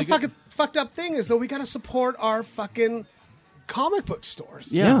 Really, the other really good. fucking fucked up thing is though we got to support our fucking comic book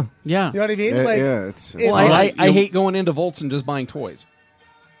stores. Yeah. You know what I mean? Yeah, like, yeah, it's Well, I hate going into Volts and just buying toys.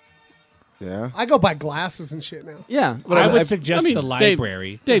 yeah. I go buy glasses and shit now. Yeah, But I would I've- suggest the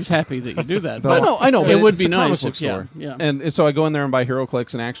library. Dave's happy that you do that. I know. But It would it's be a comic nice. book If, yeah, store. yeah. And so I go in there and buy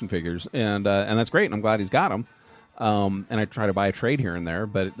HeroClix and action figures, and that's great. And I'm glad he's got them. And I try to buy a trade here and there,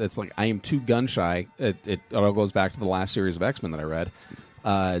 but it's like I am too gun shy. It all goes back to the last series of X-Men that I read,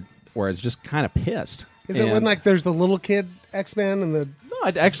 where I was just kind of pissed. Is it when like there's the little kid X-Men and the? No, I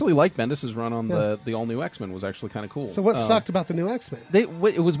actually like Bendis' run on the all new X-Men was actually kind of cool. So what sucked about the new X-Men? It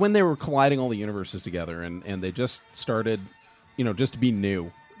was when they were colliding all the universes together, and they just started, just to be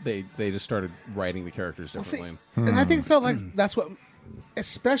new. They just started writing the characters Well, see, differently. and I think it felt like that's what,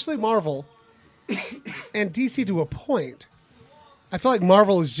 especially Marvel and DC to a point. I feel like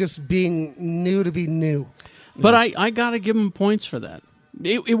Marvel is just being new to be new. But I got to give them points for that.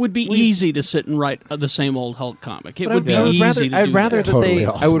 It would be easy to sit and write the same old Hulk comic. It would be easy to do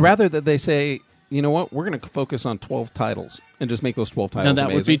that. I would rather that they say, you know what, we're going to focus on 12 titles and just make those 12 titles that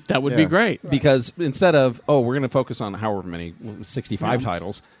amazing. would be great. Because instead of, we're going to focus on however many, 65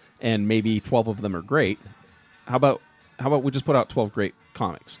 titles, and maybe 12 of them are great, how about we just put out 12 great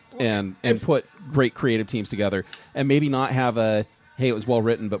comics and put great creative teams together, and maybe not have a, hey, it was well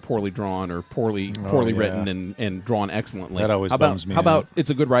written but poorly drawn, or poorly written and drawn excellently. That always bums me How about out. it's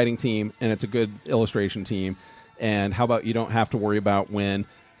a good writing team and it's a good illustration team, and how about you don't have to worry about when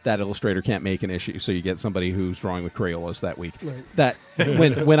that illustrator can't make an issue, so you get somebody who's drawing with Crayolas that week. Right. That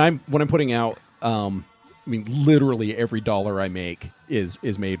when I'm putting out, literally every dollar I make is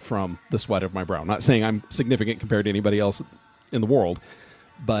made from the sweat of my brow. I'm not saying I'm significant compared to anybody else in the world,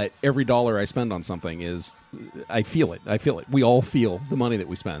 but every dollar I spend on something is, I feel it. We all feel the money that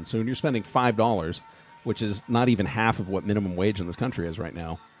we spend. So when you're spending $5, which is not even half of what minimum wage in this country is right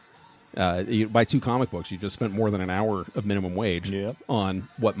now, you buy 2 comic books, you just spent more than an hour of minimum wage on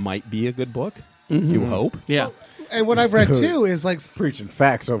what might be a good book. Mm-hmm. You hope. Yeah. And what I've read Dude. too is like Preaching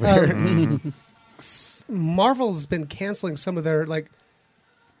facts over here. Marvel's been canceling some of their like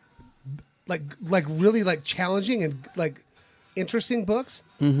really like challenging and like interesting books,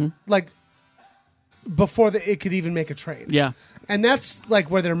 like before it could even make a trade. Yeah. And that's like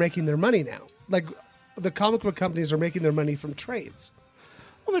where they're making their money now. Like the comic book companies are making their money from trades.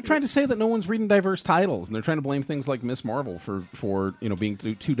 Well, they're trying to say that no one's reading diverse titles, and they're trying to blame things like Miss Marvel for being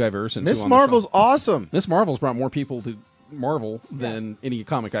too diverse. And Miss too on the Marvel's shelf. awesome. Miss Marvel's brought more people to Marvel than any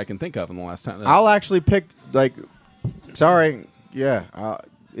comic I can think of in the last time. I'll actually pick sorry, yeah,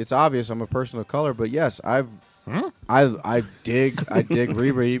 it's obvious I'm a person of color, but yes, I dig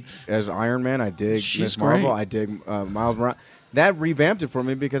Riri as Iron Man. I dig She's Miss Marvel. great. I dig Miles Morales. That revamped it for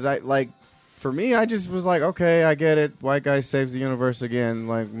me because for me, I just was like, okay, I get it. White guy saves the universe again.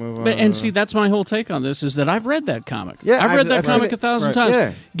 Like, move on. And see, that's my whole take on this, is that I've read that comic. Yeah, I've read that I've seen comic it. 1,000 Right. times.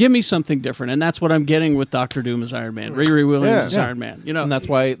 Yeah. Give me something different, and that's what I'm getting with Doctor Doom as Iron Man, Riri Williams as Yeah. Iron Man. You know, and that's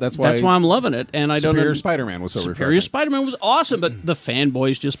why I'm loving it. And I don't Superior know. Spider-Man was so Superior refreshing. Spider-Man was awesome, but the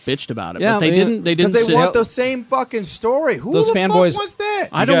fanboys just bitched about it. Yeah, but they didn't. They Because didn't. they sit- want the same fucking story. Who Those the fanboys- fuck wants that?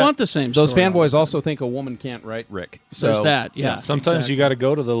 I don't want the same. Those story all fanboys the also think a woman can't write Rick. So There's that. Yeah. Sometimes exactly. you got to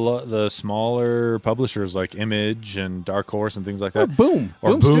go to the smaller publishers like Image and Dark Horse and things like that. Or Boom.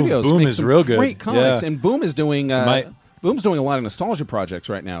 Or Boom Studios. Boom makes is some real good. Great comics, Yeah. and Boom is doing. Might- Boom's doing a lot of nostalgia projects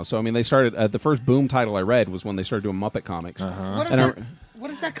right now. So I mean, they started the first Boom title I read was when they started doing Muppet comics. What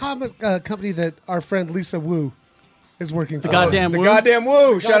is that comic company that our friend Lisa Wu is working for? The Goddamn The Woo? Goddamn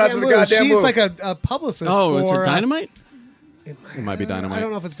Woo. Shout out to the Goddamn She's Woo. like a publicist. Oh, it's for, a Dynamite. It might be Dynamite. I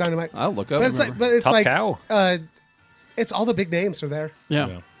don't know if it's Dynamite. I'll look up. But it's Top like Cow. it's all the big names are there, Yeah.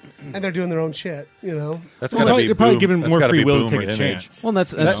 and they're doing their own shit. You know, That's Well, gotta be they're probably Boom. giving That's more gotta free be will to Boom take a or Image. chance. Well,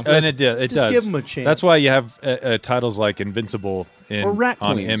 that's And it Just does. give 'em a chance. That's why you have titles like Invincible Or Rat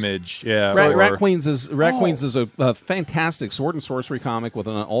on Queens. Image. Yeah, Rat or- Queens is a fantastic sword and sorcery comic with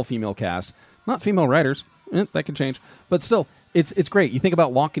an all-female cast. Not female writers. That could change, but still, it's great. You think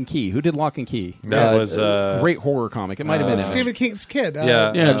about Lock and Key. Who did Lock and Key? That was great horror comic. It might have been Stephen King's kid.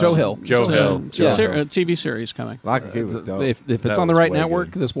 Joe Hill. Joe Hill. A TV series coming. Lock and Key was dope. If it's on the right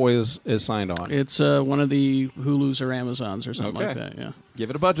network, this boy is signed on. It's one of the Hulus or Amazons or something like that. Yeah, give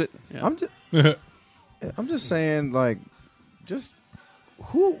it a budget. Yeah. I'm just saying, like,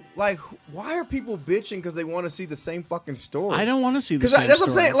 why are people bitching because they want to see the same fucking story? I don't want to see the Because same that's what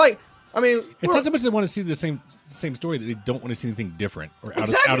I'm story. saying. Like, I mean, It's not so much they want to see the same story that they don't want to see anything different or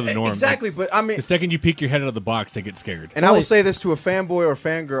out of the norm. Exactly, Like, but I mean, the second you peek your head out of the box, they get scared. and I will say this to a fanboy or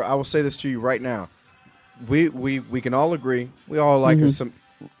fangirl. I will say this to you right now. We can all agree. We all like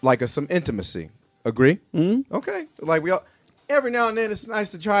us some intimacy. Agree? Mm-hmm. Okay. Like we all. Every now and then, it's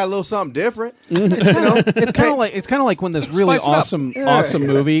nice to try a little something different. It's kind of like when this really awesome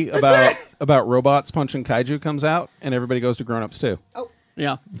movie about robots punching kaiju comes out, and everybody goes to Grown Ups too. Oh.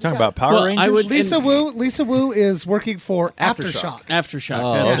 Yeah. You're talking about Power Rangers? Lisa Wu is working for Aftershock.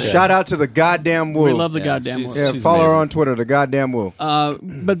 Aftershock. Shout out to the goddamn Wu. We love the goddamn Wu. Yeah, follow her on Twitter, the goddamn Wu.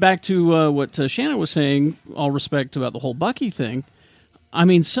 But back to what Shannon was saying, all respect about the whole Bucky thing. I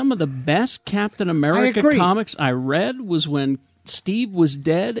mean, some of the best Captain America comics I read was when Steve was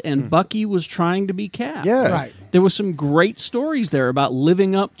dead and Bucky was trying to be Cap. Yeah. Right. There was some great stories there about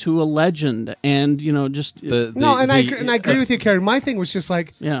living up to a legend and, just... I agree with you, Carrie. My thing was just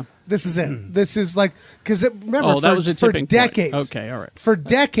like, this is it. This is like... Because remember, that was a tipping point. decades... Okay, all right. For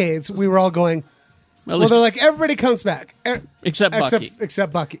decades, we were all going... Well, they're like, everybody comes back. Except Bucky.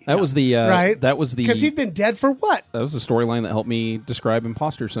 Except Bucky. That was the... right? That was the... Because he'd been dead for what? That was the storyline that helped me describe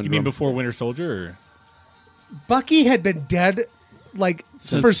imposter syndrome. You mean before Winter Soldier? Or? Bucky had been dead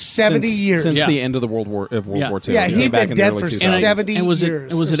for 70 years. Since the end of the World War II. Yeah, he'd been dead for 70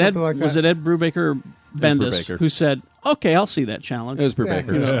 years. Was it Ed Brubaker or Bendis Brubaker. who said, okay, I'll see that challenge? It was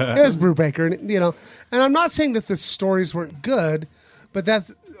Brubaker. It was Brubaker. And I'm not saying that the stories weren't good, but that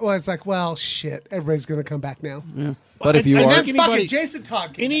was like, well, shit, everybody's going to come back now. Yeah. But if you and are... then fucking Jason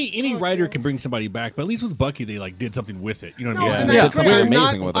Todd. Any writer can bring somebody back, but at least with Bucky, they did something with it. You know what I mean? did something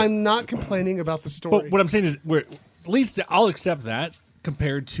amazing with it. I'm not complaining about the story. But what I'm saying is, at least I'll accept that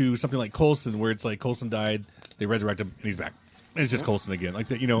compared to something like Coulson, where it's like Coulson died, they resurrect him, and he's back. And it's just Coulson again. Like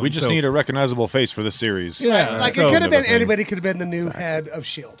that, we just need a recognizable face for the series. Yeah, it could have been anybody. Could have been the new head of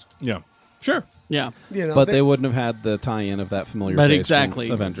S.H.I.E.L.D. Yeah, sure. Yeah, but they wouldn't have had the tie-in of that familiar face. But exactly,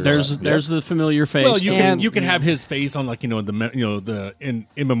 from Avengers. There's the familiar face. Well, you can have his face on the in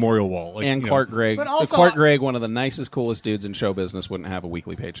memorial wall, and Clark Gregg. But also, Clark Gregg, one of the nicest, coolest dudes in show business, wouldn't have a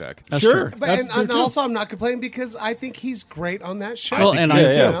weekly paycheck. That's sure, true. But also, I'm not complaining because I think he's great on that show. Well, and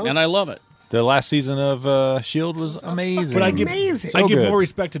I love it. The last season of S.H.I.E.L.D. was amazing. But I give good. more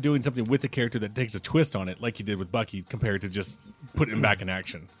respect to doing something with the character that takes a twist on it, like you did with Bucky, compared to just putting him back in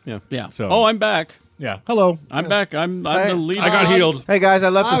action. Yeah. So, I'm back. Yeah. Hello. I'm back. I'm the lead. I got healed. Hey guys, I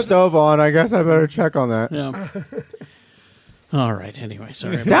left the stove on. I guess I better check on that. Yeah. All right. Anyway,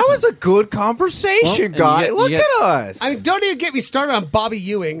 sorry. That was a good conversation, guy. Look at us. I mean, don't even get me started on Bobby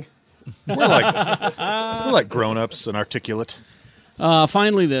Ewing. We're like grown-ups and articulate.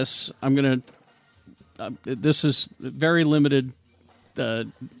 Finally, I'm going to... this is very limited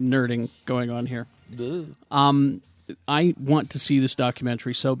nerding going on here. I want to see this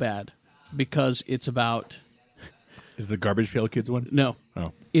documentary so bad because it's about... Is the Garbage Pail Kids one? No.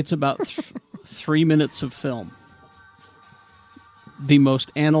 Oh. It's about 3 minutes of film. The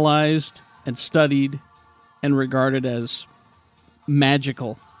most analyzed and studied and regarded as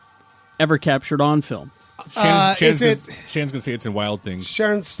magical ever captured on film. Shannon's going to say it's in Wild Things.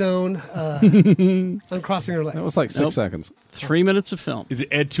 Sharon Stone uncrossing her legs. That was like 6 seconds. 3 minutes of film. Is it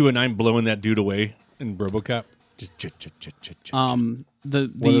Ed 209 blowing that dude away in RoboCop? Just what are the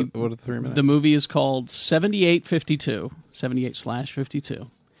 3 minutes? The movie is called 7852, 78/52.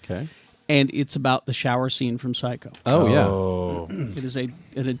 Okay. And it's about the shower scene from Psycho. Oh. It is an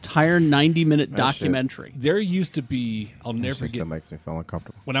entire 90-minute documentary. There used to be, I'll never forget. That makes me feel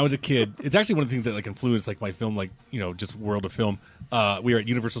uncomfortable. When I was a kid, it's actually one of the things that influenced my film, just world of film. We were at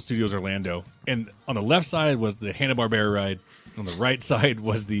Universal Studios Orlando, and on the left side was the Hanna-Barbera ride, and on the right side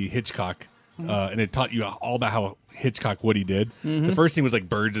was the Hitchcock, and it taught you all about how Hitchcock what he did. Mm-hmm. The first thing was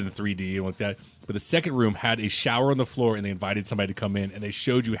birds in 3D and like that. But the second room had a shower on the floor, and they invited somebody to come in, and they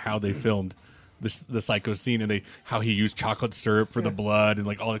showed you how they filmed the Psycho scene, and how he used chocolate syrup for the blood and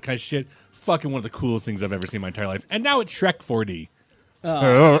all that kind of shit. Fucking one of the coolest things I've ever seen in my entire life. And now it's Shrek 4D.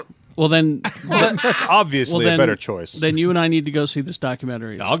 Well, then that's obviously a better choice. Then you and I need to go see this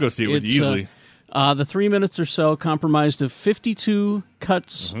documentary. I'll go see it with you easily. The 3 minutes or so comprised of 52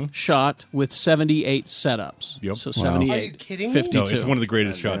 cuts shot with 78 setups. Yep. So 78. Are you kidding me? 52. No, it's one of the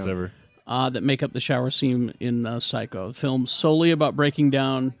greatest shots ever. that make up the shower scene in Psycho. The film's solely about breaking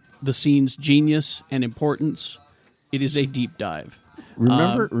down the scene's genius and importance. It is a deep dive.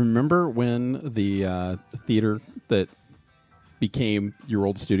 Remember when the theater that became your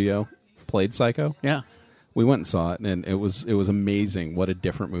old studio played Psycho? Yeah. We went and saw it, and it was amazing what a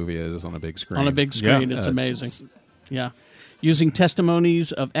different movie it is on a big screen. On a big screen, it's amazing. Yeah. Using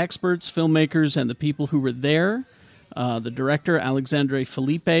testimonies of experts, filmmakers, and the people who were there, the director, Alexandre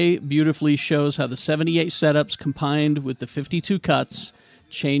Felipe, beautifully shows how the 78 setups combined with the 52 cuts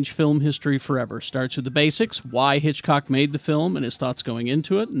change film history forever. Starts with the basics, why Hitchcock made the film and his thoughts going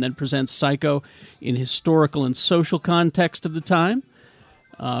into it, and then presents Psycho in historical and social context of the time.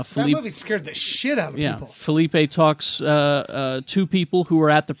 That movie scared the shit out of people. Felipe talks to people who were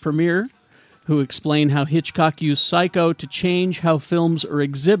at the premiere who explain how Hitchcock used Psycho to change how films are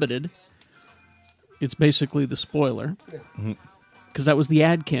exhibited. It's basically the spoiler. Because that was the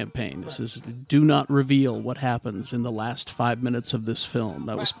ad campaign. This is do not reveal what happens in the last 5 minutes of this film.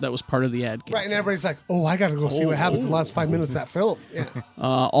 That was part of the ad campaign. Right, and everybody's like, oh, I got to go see what happens in the last 5 minutes of that film. Yeah.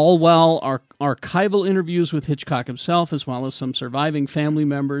 All while archival interviews with Hitchcock himself, as well as some surviving family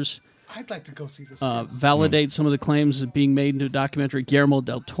members, I'd like to go see this too. validate some of the claims of being made into a documentary. Guillermo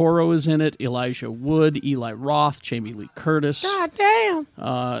del Toro is in it, Elijah Wood, Eli Roth, Jamie Lee Curtis. God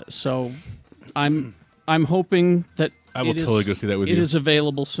damn! So I'm hoping that I will totally go see that with you. It is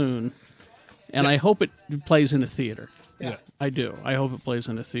available soon, and I hope it plays in a theater. Yeah. I do. I hope it plays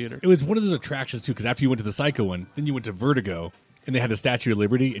in a theater. It was one of those attractions too, because after you went to the Psycho one, then you went to Vertigo, and they had the Statue of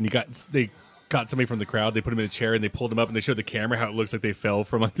Liberty, and they got somebody from the crowd, they put him in a chair, and they pulled him up, and they showed the camera how it looks like they fell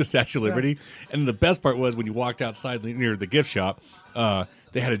from like the Statue of Liberty. And the best part was when you walked outside near the gift shop,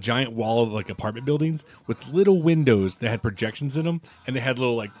 they had a giant wall of like apartment buildings with little windows that had projections in them, and they had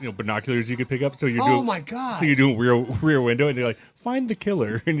little binoculars you could pick up. So you're doing, my God! So you're doing rear window, and they're like, find the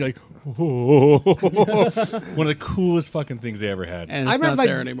killer, and you're like, whoa. One of the coolest fucking things they ever had. And it's not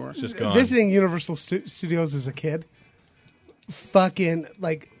there anymore. It's just gone. Visiting Universal Studios as a kid, fucking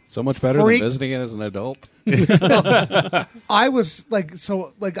like so much better than visiting it as an adult. I was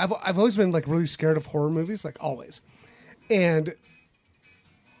I've always been like really scared of horror movies, like always, and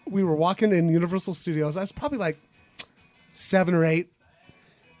we were walking in Universal Studios. I was probably like 7 or 8.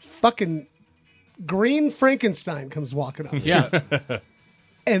 Fucking Green Frankenstein comes walking up. Yeah.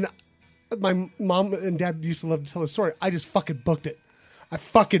 And my mom and dad used to love to tell the story. I just fucking booked it. I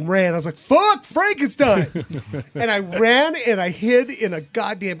fucking ran. I was like, fuck Frankenstein. And I ran and I hid in a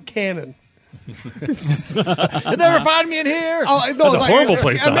goddamn cannon. You'll never find me in here. Oh, no, that's a horrible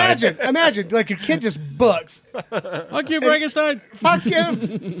place to hide. Imagine, like your kid just books. Fuck you, Frankenstein. Fuck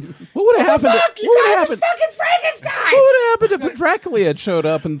him. What would have happened? Fucking Frankenstein. What would have happened if Dracula had showed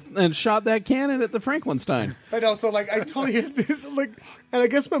up and shot that cannon at the Frankenstein? I know. So like, I totally and I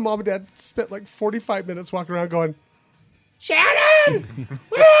guess my mom and dad spent like 45 minutes walking around going, Shannon,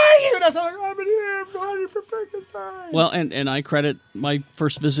 where are you? And I was like, I'm in here. I'm hiding for Frankenstein. Well, and I credit my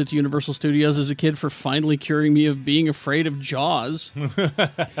first visit to Universal Studios as a kid for finally curing me of being afraid of Jaws.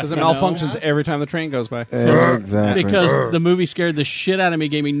 Because it malfunctions every time the train goes by. Exactly. Because the movie scared the shit out of me,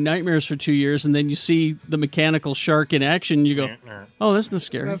 gave me nightmares for 2 years, and then you see the mechanical shark in action, and you go, oh, that's not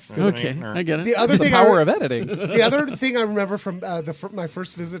scary. Okay, I get it. The other It's the thing power of editing. The other thing I remember from my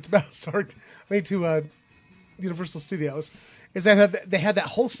first visit to Universal Studios is that they had that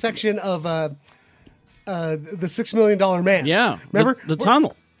whole section of the $6 Million Man. Yeah, remember the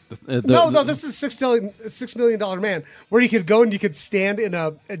tunnel. No, this is $6 Million Man, where you could go and you could stand in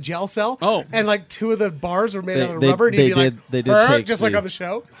a jail cell. Oh, and like 2 of the bars were made out of rubber, and you'd be like, just like on the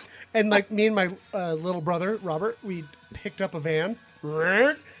show. And like me and my little brother Robert, we picked up a van.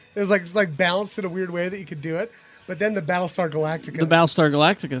 It was like balanced in a weird way that you could do it. But then the Battlestar Galactica. The Battlestar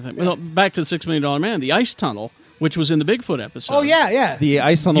Galactica thing. Well, back to the $6 Million Man, the ice tunnel, which was in the Bigfoot episode. Oh, yeah. The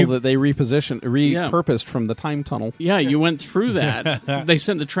ice tunnel that they repurposed from the time tunnel. Yeah, you went through that. They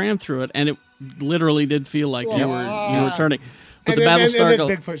sent the tram through it, and it literally did feel like you were turning. But and then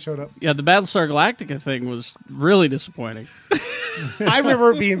Bigfoot showed up. Yeah, the Battlestar Galactica thing was really disappointing. I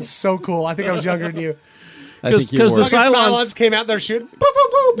remember it being so cool. I think I was younger than you. Because the Cylons came out there shooting.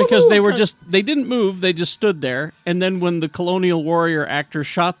 Because they didn't move, they just stood there. And then when the Colonial Warrior actor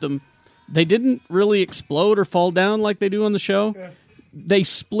shot them, they didn't really explode or fall down like they do on the show. Yeah. They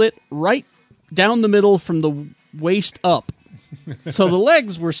split right down the middle from the waist up. So the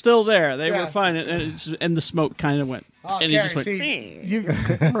legs were still there. They were fine. And the smoke kind of went. Oh, and Gary, he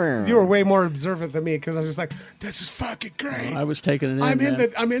just went, you were way more observant than me because I was just like, this is fucking great. I was taking it in.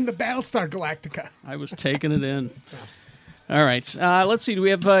 I'm in the Battlestar Galactica. I was taking it in. All right. Let's see. Do we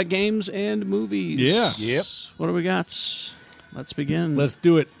have games and movies? Yeah. Yep. What do we got? Let's begin. Let's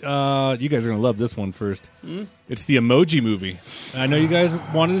do it. You guys are going to love this one first. Hmm? It's the Emoji Movie. I know you guys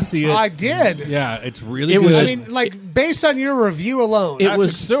wanted to see it. I did. Yeah, it's really good. I mean, like, based on your review alone. It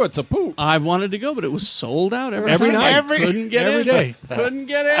was Stewart's a poop. I wanted to go, but it was sold out every Every time. night. Couldn't get Every in. day. Couldn't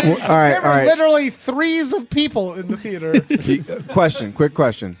get in. All right, There all were right. literally threes of people in the theater. Quick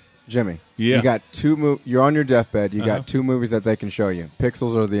question, Jimmy. Yeah. You got you're on your deathbed. You got two movies that they can show you: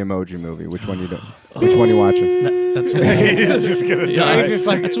 Pixels or the Emoji Movie. Which one you do? Which one you watching? That's He's just gonna die. He's just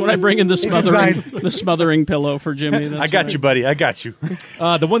like, that's when I bring in the smothering pillow for Jimmy. That's I got you, buddy. I got you.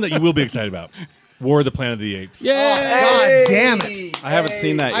 The one that you will be excited about, War of the Planet of the Apes. Yeah. God damn it! I haven't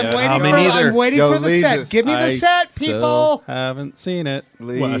seen that I'm yet. I'm waiting Yo, for the Lee set. just- Give me the I set, still people. haven't seen it.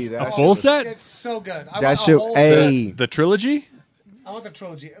 What, a that full shit set? It's so good. I That want shit. a whole Hey, set. The trilogy? I want the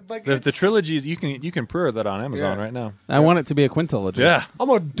trilogy. Like The it's- trilogies, you can pre-order that on Amazon right now. I want it to be a quintilogy. Yeah. I'm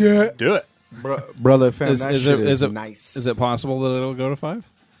gonna do it. Do it. brother, fam, that Is shit it, is is it nice. Is it possible that it'll go to 5?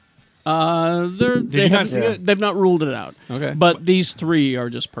 They you not have, see it? They've not ruled it out. Okay. But these three are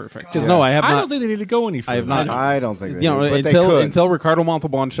just perfect. Because no, I have I not. don't think they need to go any further. I have not. I don't think they You know, do, but they until could. until Ricardo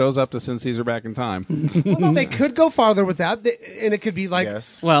Montalban shows up to send Caesar back in time. Well, no, they could go farther with that, and it could be like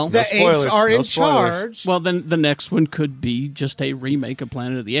Yes. Well, the apes are No in spoilers. charge. well, then the next one could be just a remake of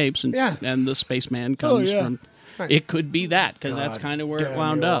Planet of the Apes, and Yeah. and the spaceman comes yeah. from. Right. It could be that because that's kind of where it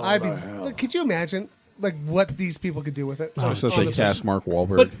wound up. I'd be. Like, could you imagine like what these people could do with it? So they Honestly. cast Mark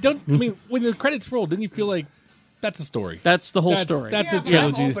Wahlberg. But don't, I mean, when the credits roll, didn't you feel like that's a story? That's the whole That's- story. that's Yeah, a but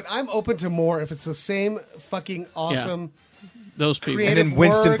I'm trilogy. open. I'm open to more if it's the same fucking awesome. Those people. Creative And then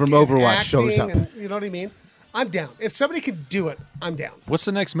Winston work from and Overwatch shows acting up. and- you know what I mean? I'm down. If somebody can do it, I'm down. What's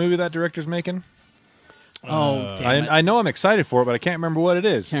the next movie that director's making? Oh, damn it. I know I'm excited for it, but I can't remember what it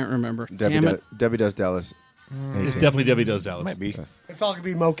is. Can't remember. Debbie, Damn it. Debbie Does Dallas. It's definitely Debbie Does Dallas. Might be. It's all gonna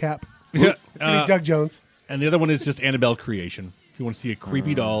be mocap. Yeah. It's gonna be Doug Jones. And the other one is just Annabelle Creation. If you want to see a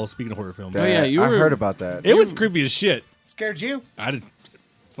creepy doll, speaking of horror films. Oh, yeah, you I were- heard about that. It was creepy as shit. Scared you? I did.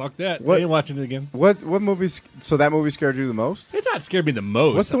 Fuck that. What- I ain't watching it again. What movies? So that movie scared you the most? It not scared me the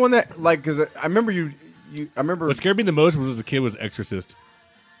most. What's the one that like? Because I remember you. I remember. What scared me the most was as a kid was Exorcist.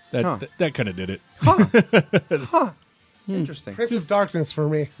 That Huh. that kind of did it. Interesting. Prince of Darkness for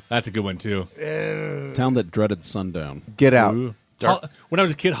me. That's a good one too. Town that dreaded sundown. Get Out. Ooh. When I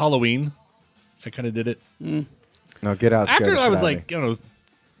was a kid, Halloween, I kind of did it. No, Get Out. scared After the I shit was out of like, me. I don't know.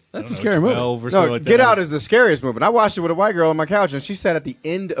 That's I a don't know, scary movie. 12 or No, so like Get that. Out is the scariest movie. And I watched it with a white girl on my couch, and she sat at the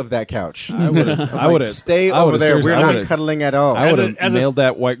end of that couch. I would have. Stay over there. We're not cuddling at all. I would As have a- nailed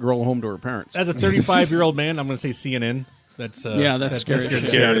that white girl home to her parents. As a 35-year-old man, I'm going to say CNN. That's Yeah, that's scary. That's That's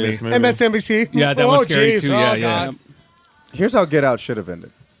scary to me. MSNBC. Yeah, that oh, one's scary geez. too. Oh, Yeah, yeah. God. Here's how Get Out should have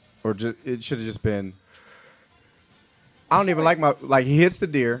ended, or it should have just been. I don't even like my he hits the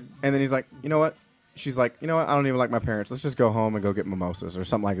deer, and then he's like, you know what? She's like, you know what? I don't even like my parents. Let's just go home and go get mimosas or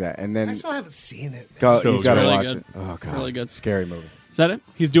something like that. And then I still haven't seen it. you So gotta really watch good. it. Oh god, Really good. scary movie. Is that it?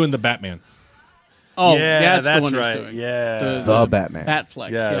 He's doing the Batman. Oh, Yeah, that's the that's one he's right. doing. Yeah. The Batman.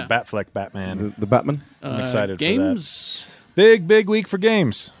 Batfleck. Yeah, Batfleck Batman. The Batman. I'm excited for that. games. Big week for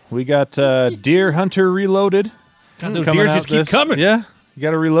games. We got Deer Hunter Reloaded. God, those coming deers out just keep coming. Yeah, you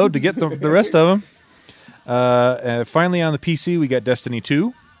got to reload to get the rest of them. Finally on the PC, we got Destiny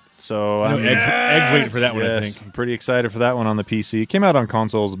 2. So I know I'm Egg's waiting for that one, I Yes, think. I'm pretty excited for that one on the PC. It came out on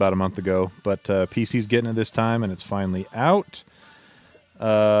consoles about a month ago, but PC's getting it this time, and it's finally out.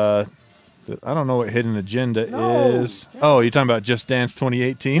 I don't know what Hidden Agenda is. Oh, you're talking about Just Dance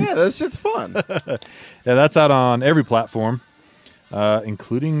 2018? Yeah, that shit's fun. Yeah, that's out on every platform,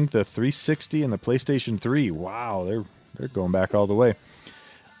 including the 360 and the PlayStation 3. Wow, they're going back all the way.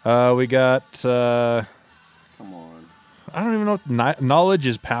 We got. Come on. I don't even know. Knowledge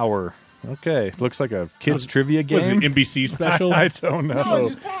is Power. Okay, looks like a kids trivia game. Was it NBC special? I don't know. Knowledge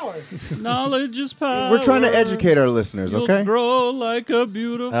is power. Knowledge is power. We're trying to educate our listeners, You'll okay? grow like a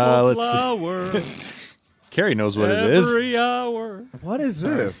beautiful Let's see. flower. Carrie knows what it is. Every hour. What is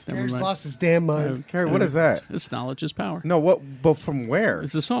this? Never Gary's mind. lost his damn mind. Carrie, what is that? It's knowledge is power. No, what? But from where?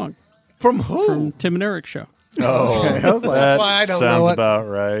 It's a song From who? from Tim and Eric show. Oh, I was like, that why I don't sounds know it. about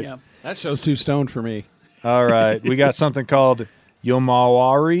right. Yeah. That show's too stoned for me. All right, we got something called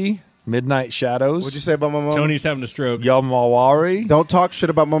Yomawari Midnight Shadows. what'd you say about my mama? Tony's having a stroke. Yomawari. Don't talk shit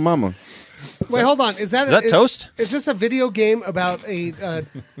about my mama. Wait, hold on. Is that toast? Is this a video game about a?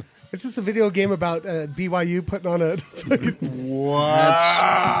 Is this a video game about BYU putting on a?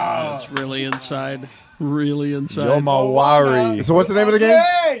 That's really inside. Really inside. Yomawari. So what's the name of the game?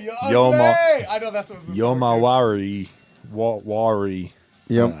 Yoma- I know that's what it's Yomawari. Wari.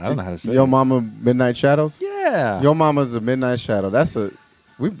 Yo, I don't know how to say Yo it. Mama Midnight Shadows? Yeah. Yo Mama's a Midnight Shadow.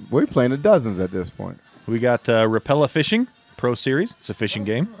 We're playing the dozens at this point. We got Repella Fishing, Pro Series. It's a fishing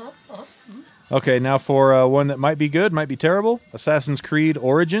game. Okay, now for one that might be good, might be terrible. Assassin's Creed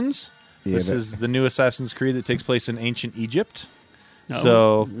Origins. Yeah, This is the new Assassin's Creed that takes place in ancient Egypt. Oh,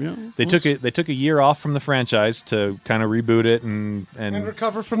 So yeah. they took a year off from the franchise to kind of reboot it and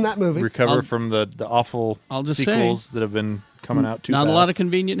recover from that movie. recover from the awful I'll just sequels say, that have been coming out too Not fast. a lot of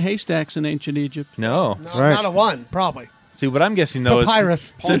convenient haystacks in ancient Egypt. No, Not a one, probably. See, what I'm guessing though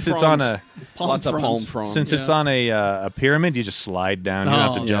papyrus. is since it's on a Lots of palm fronds. since it's on a pyramid, you just slide down. You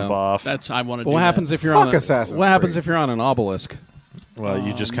don't have to jump off. That's I want to do. What happens that. if you're Fuck on? Assassin's What happens Creed. if you're on an obelisk? Well,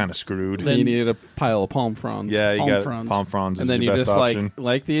 you just kind of screwed. Then you need a pile of palm fronds. Yeah, you palm got fronds. palm fronds, and is then your you best just option.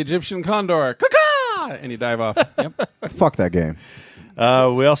 like the Egyptian condor, caw-caw, and you dive off. Fuck that game.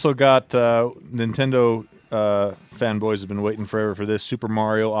 We also got Nintendo fanboys have been waiting forever for this. Super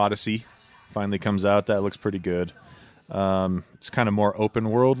Mario Odyssey finally comes out. That looks pretty good. It's kind of more open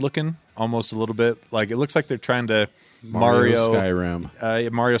world looking, almost a little bit like it looks like they're trying to Mario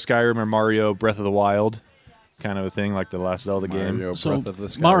Skyrim. Mario Skyrim or Mario Breath of the Wild kind of a thing, like the last Zelda game. Mario So Breath of the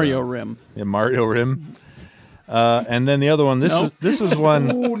Skyrim. Mario Rim. Yeah, Mario Rim. And then the other one. This is one.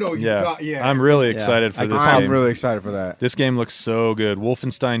 Oh no! Yeah. I'm really excited for this I'm game. really excited for that. This game looks so good.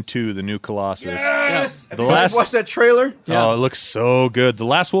 Wolfenstein 2, the new Colossus. Yes. The Did you guys last watch that trailer? Yeah. Oh, it looks so good. The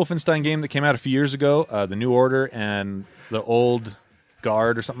last Wolfenstein game that came out a few years ago, the New Order and the Old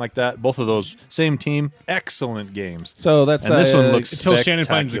Guard or something like that. Both of those, same team, excellent games. So that's and this one looks Until Shannon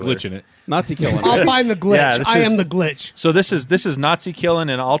finds a spectacular. glitch in it. Nazi killing. I'll find the glitch. Yeah, this I is- am the glitch. So this is Nazi killing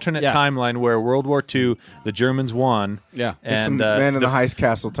an alternate Yeah. timeline where World War II, the Germans won. Yeah. It's And some Man in the Heist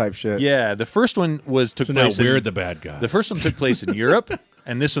Castle type shit. Yeah, the first one took So now place. we're in, the bad guy. The first one took place in Europe,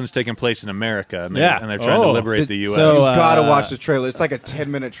 and this one's taking place in America. And Yeah. they're trying to liberate the U.S. So, You gotta watch the trailer. It's like a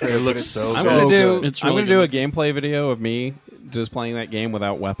 10-minute trailer. It looks but it's so I'm good. gonna good. do. It's I'm really gonna do a gameplay video of me just playing that game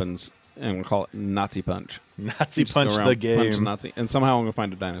without weapons, and we'll call it Nazi Punch. Nazi Just go Punch around, the game. punch a Nazi, and somehow I'm gonna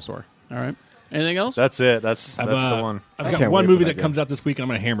find a dinosaur. All right. Anything else? That's it. That's the one. I've I got can't one wait movie for that that comes out this week, and I'm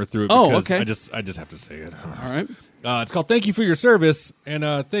going to hammer through it Oh, because okay. I just have to say it. All right. It's called Thank You for Your Service, and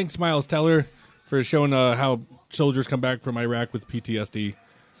thanks, Miles Teller, for showing how soldiers come back from Iraq with PTSD.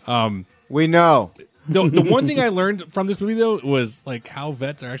 We know. The one thing I learned from this movie, though, was like how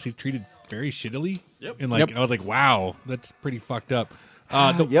vets are actually treated very shittily. Yep. And like Yep. I was like, wow, that's pretty fucked up.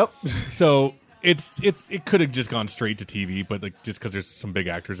 Yep. So it could have just gone straight to TV, but like just because there's some big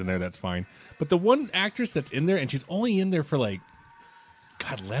actors in there, that's fine. But the one actress that's in there, and she's only in there for like,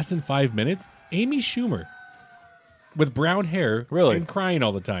 God, less than 5 minutes. Amy Schumer, with brown hair, Really? and crying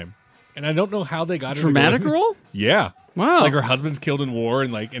all the time. And I don't know how they got her. Dramatic to go. role? Yeah. Wow. Like her husband's killed in war,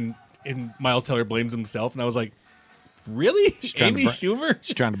 and like and Miles Teller blames himself, and I was like, really, trying to Amy bra- Schumer?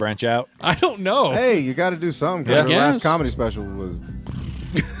 She's trying to branch out. I don't know. Hey, you got to do something. 'Cause Yeah. her Yes. last comedy special was.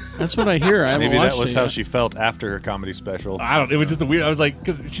 That's what I hear. I haven't Maybe that watched was it how yet. she felt after her comedy special. I don't. It was just a weird. I was like,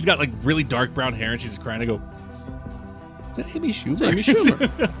 because she's got like really dark brown hair, and she's just crying. I go, is that Amy Schumer? It's Amy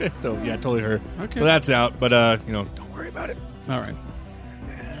Schumer. So yeah, totally her. Okay. So that's out, but don't worry about it. All right.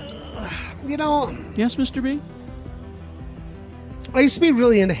 You know, Yes, Mr. B? I used to be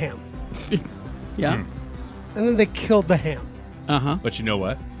really into ham, Yeah. and then they killed the ham, Uh-huh. But you know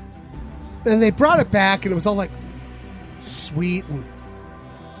what? and they brought it back, and it was all like sweet and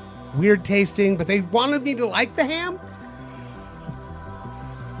weird tasting, but they wanted me to like the ham.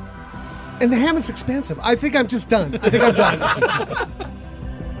 And the ham is expensive. I think I'm just done. I think I'm done.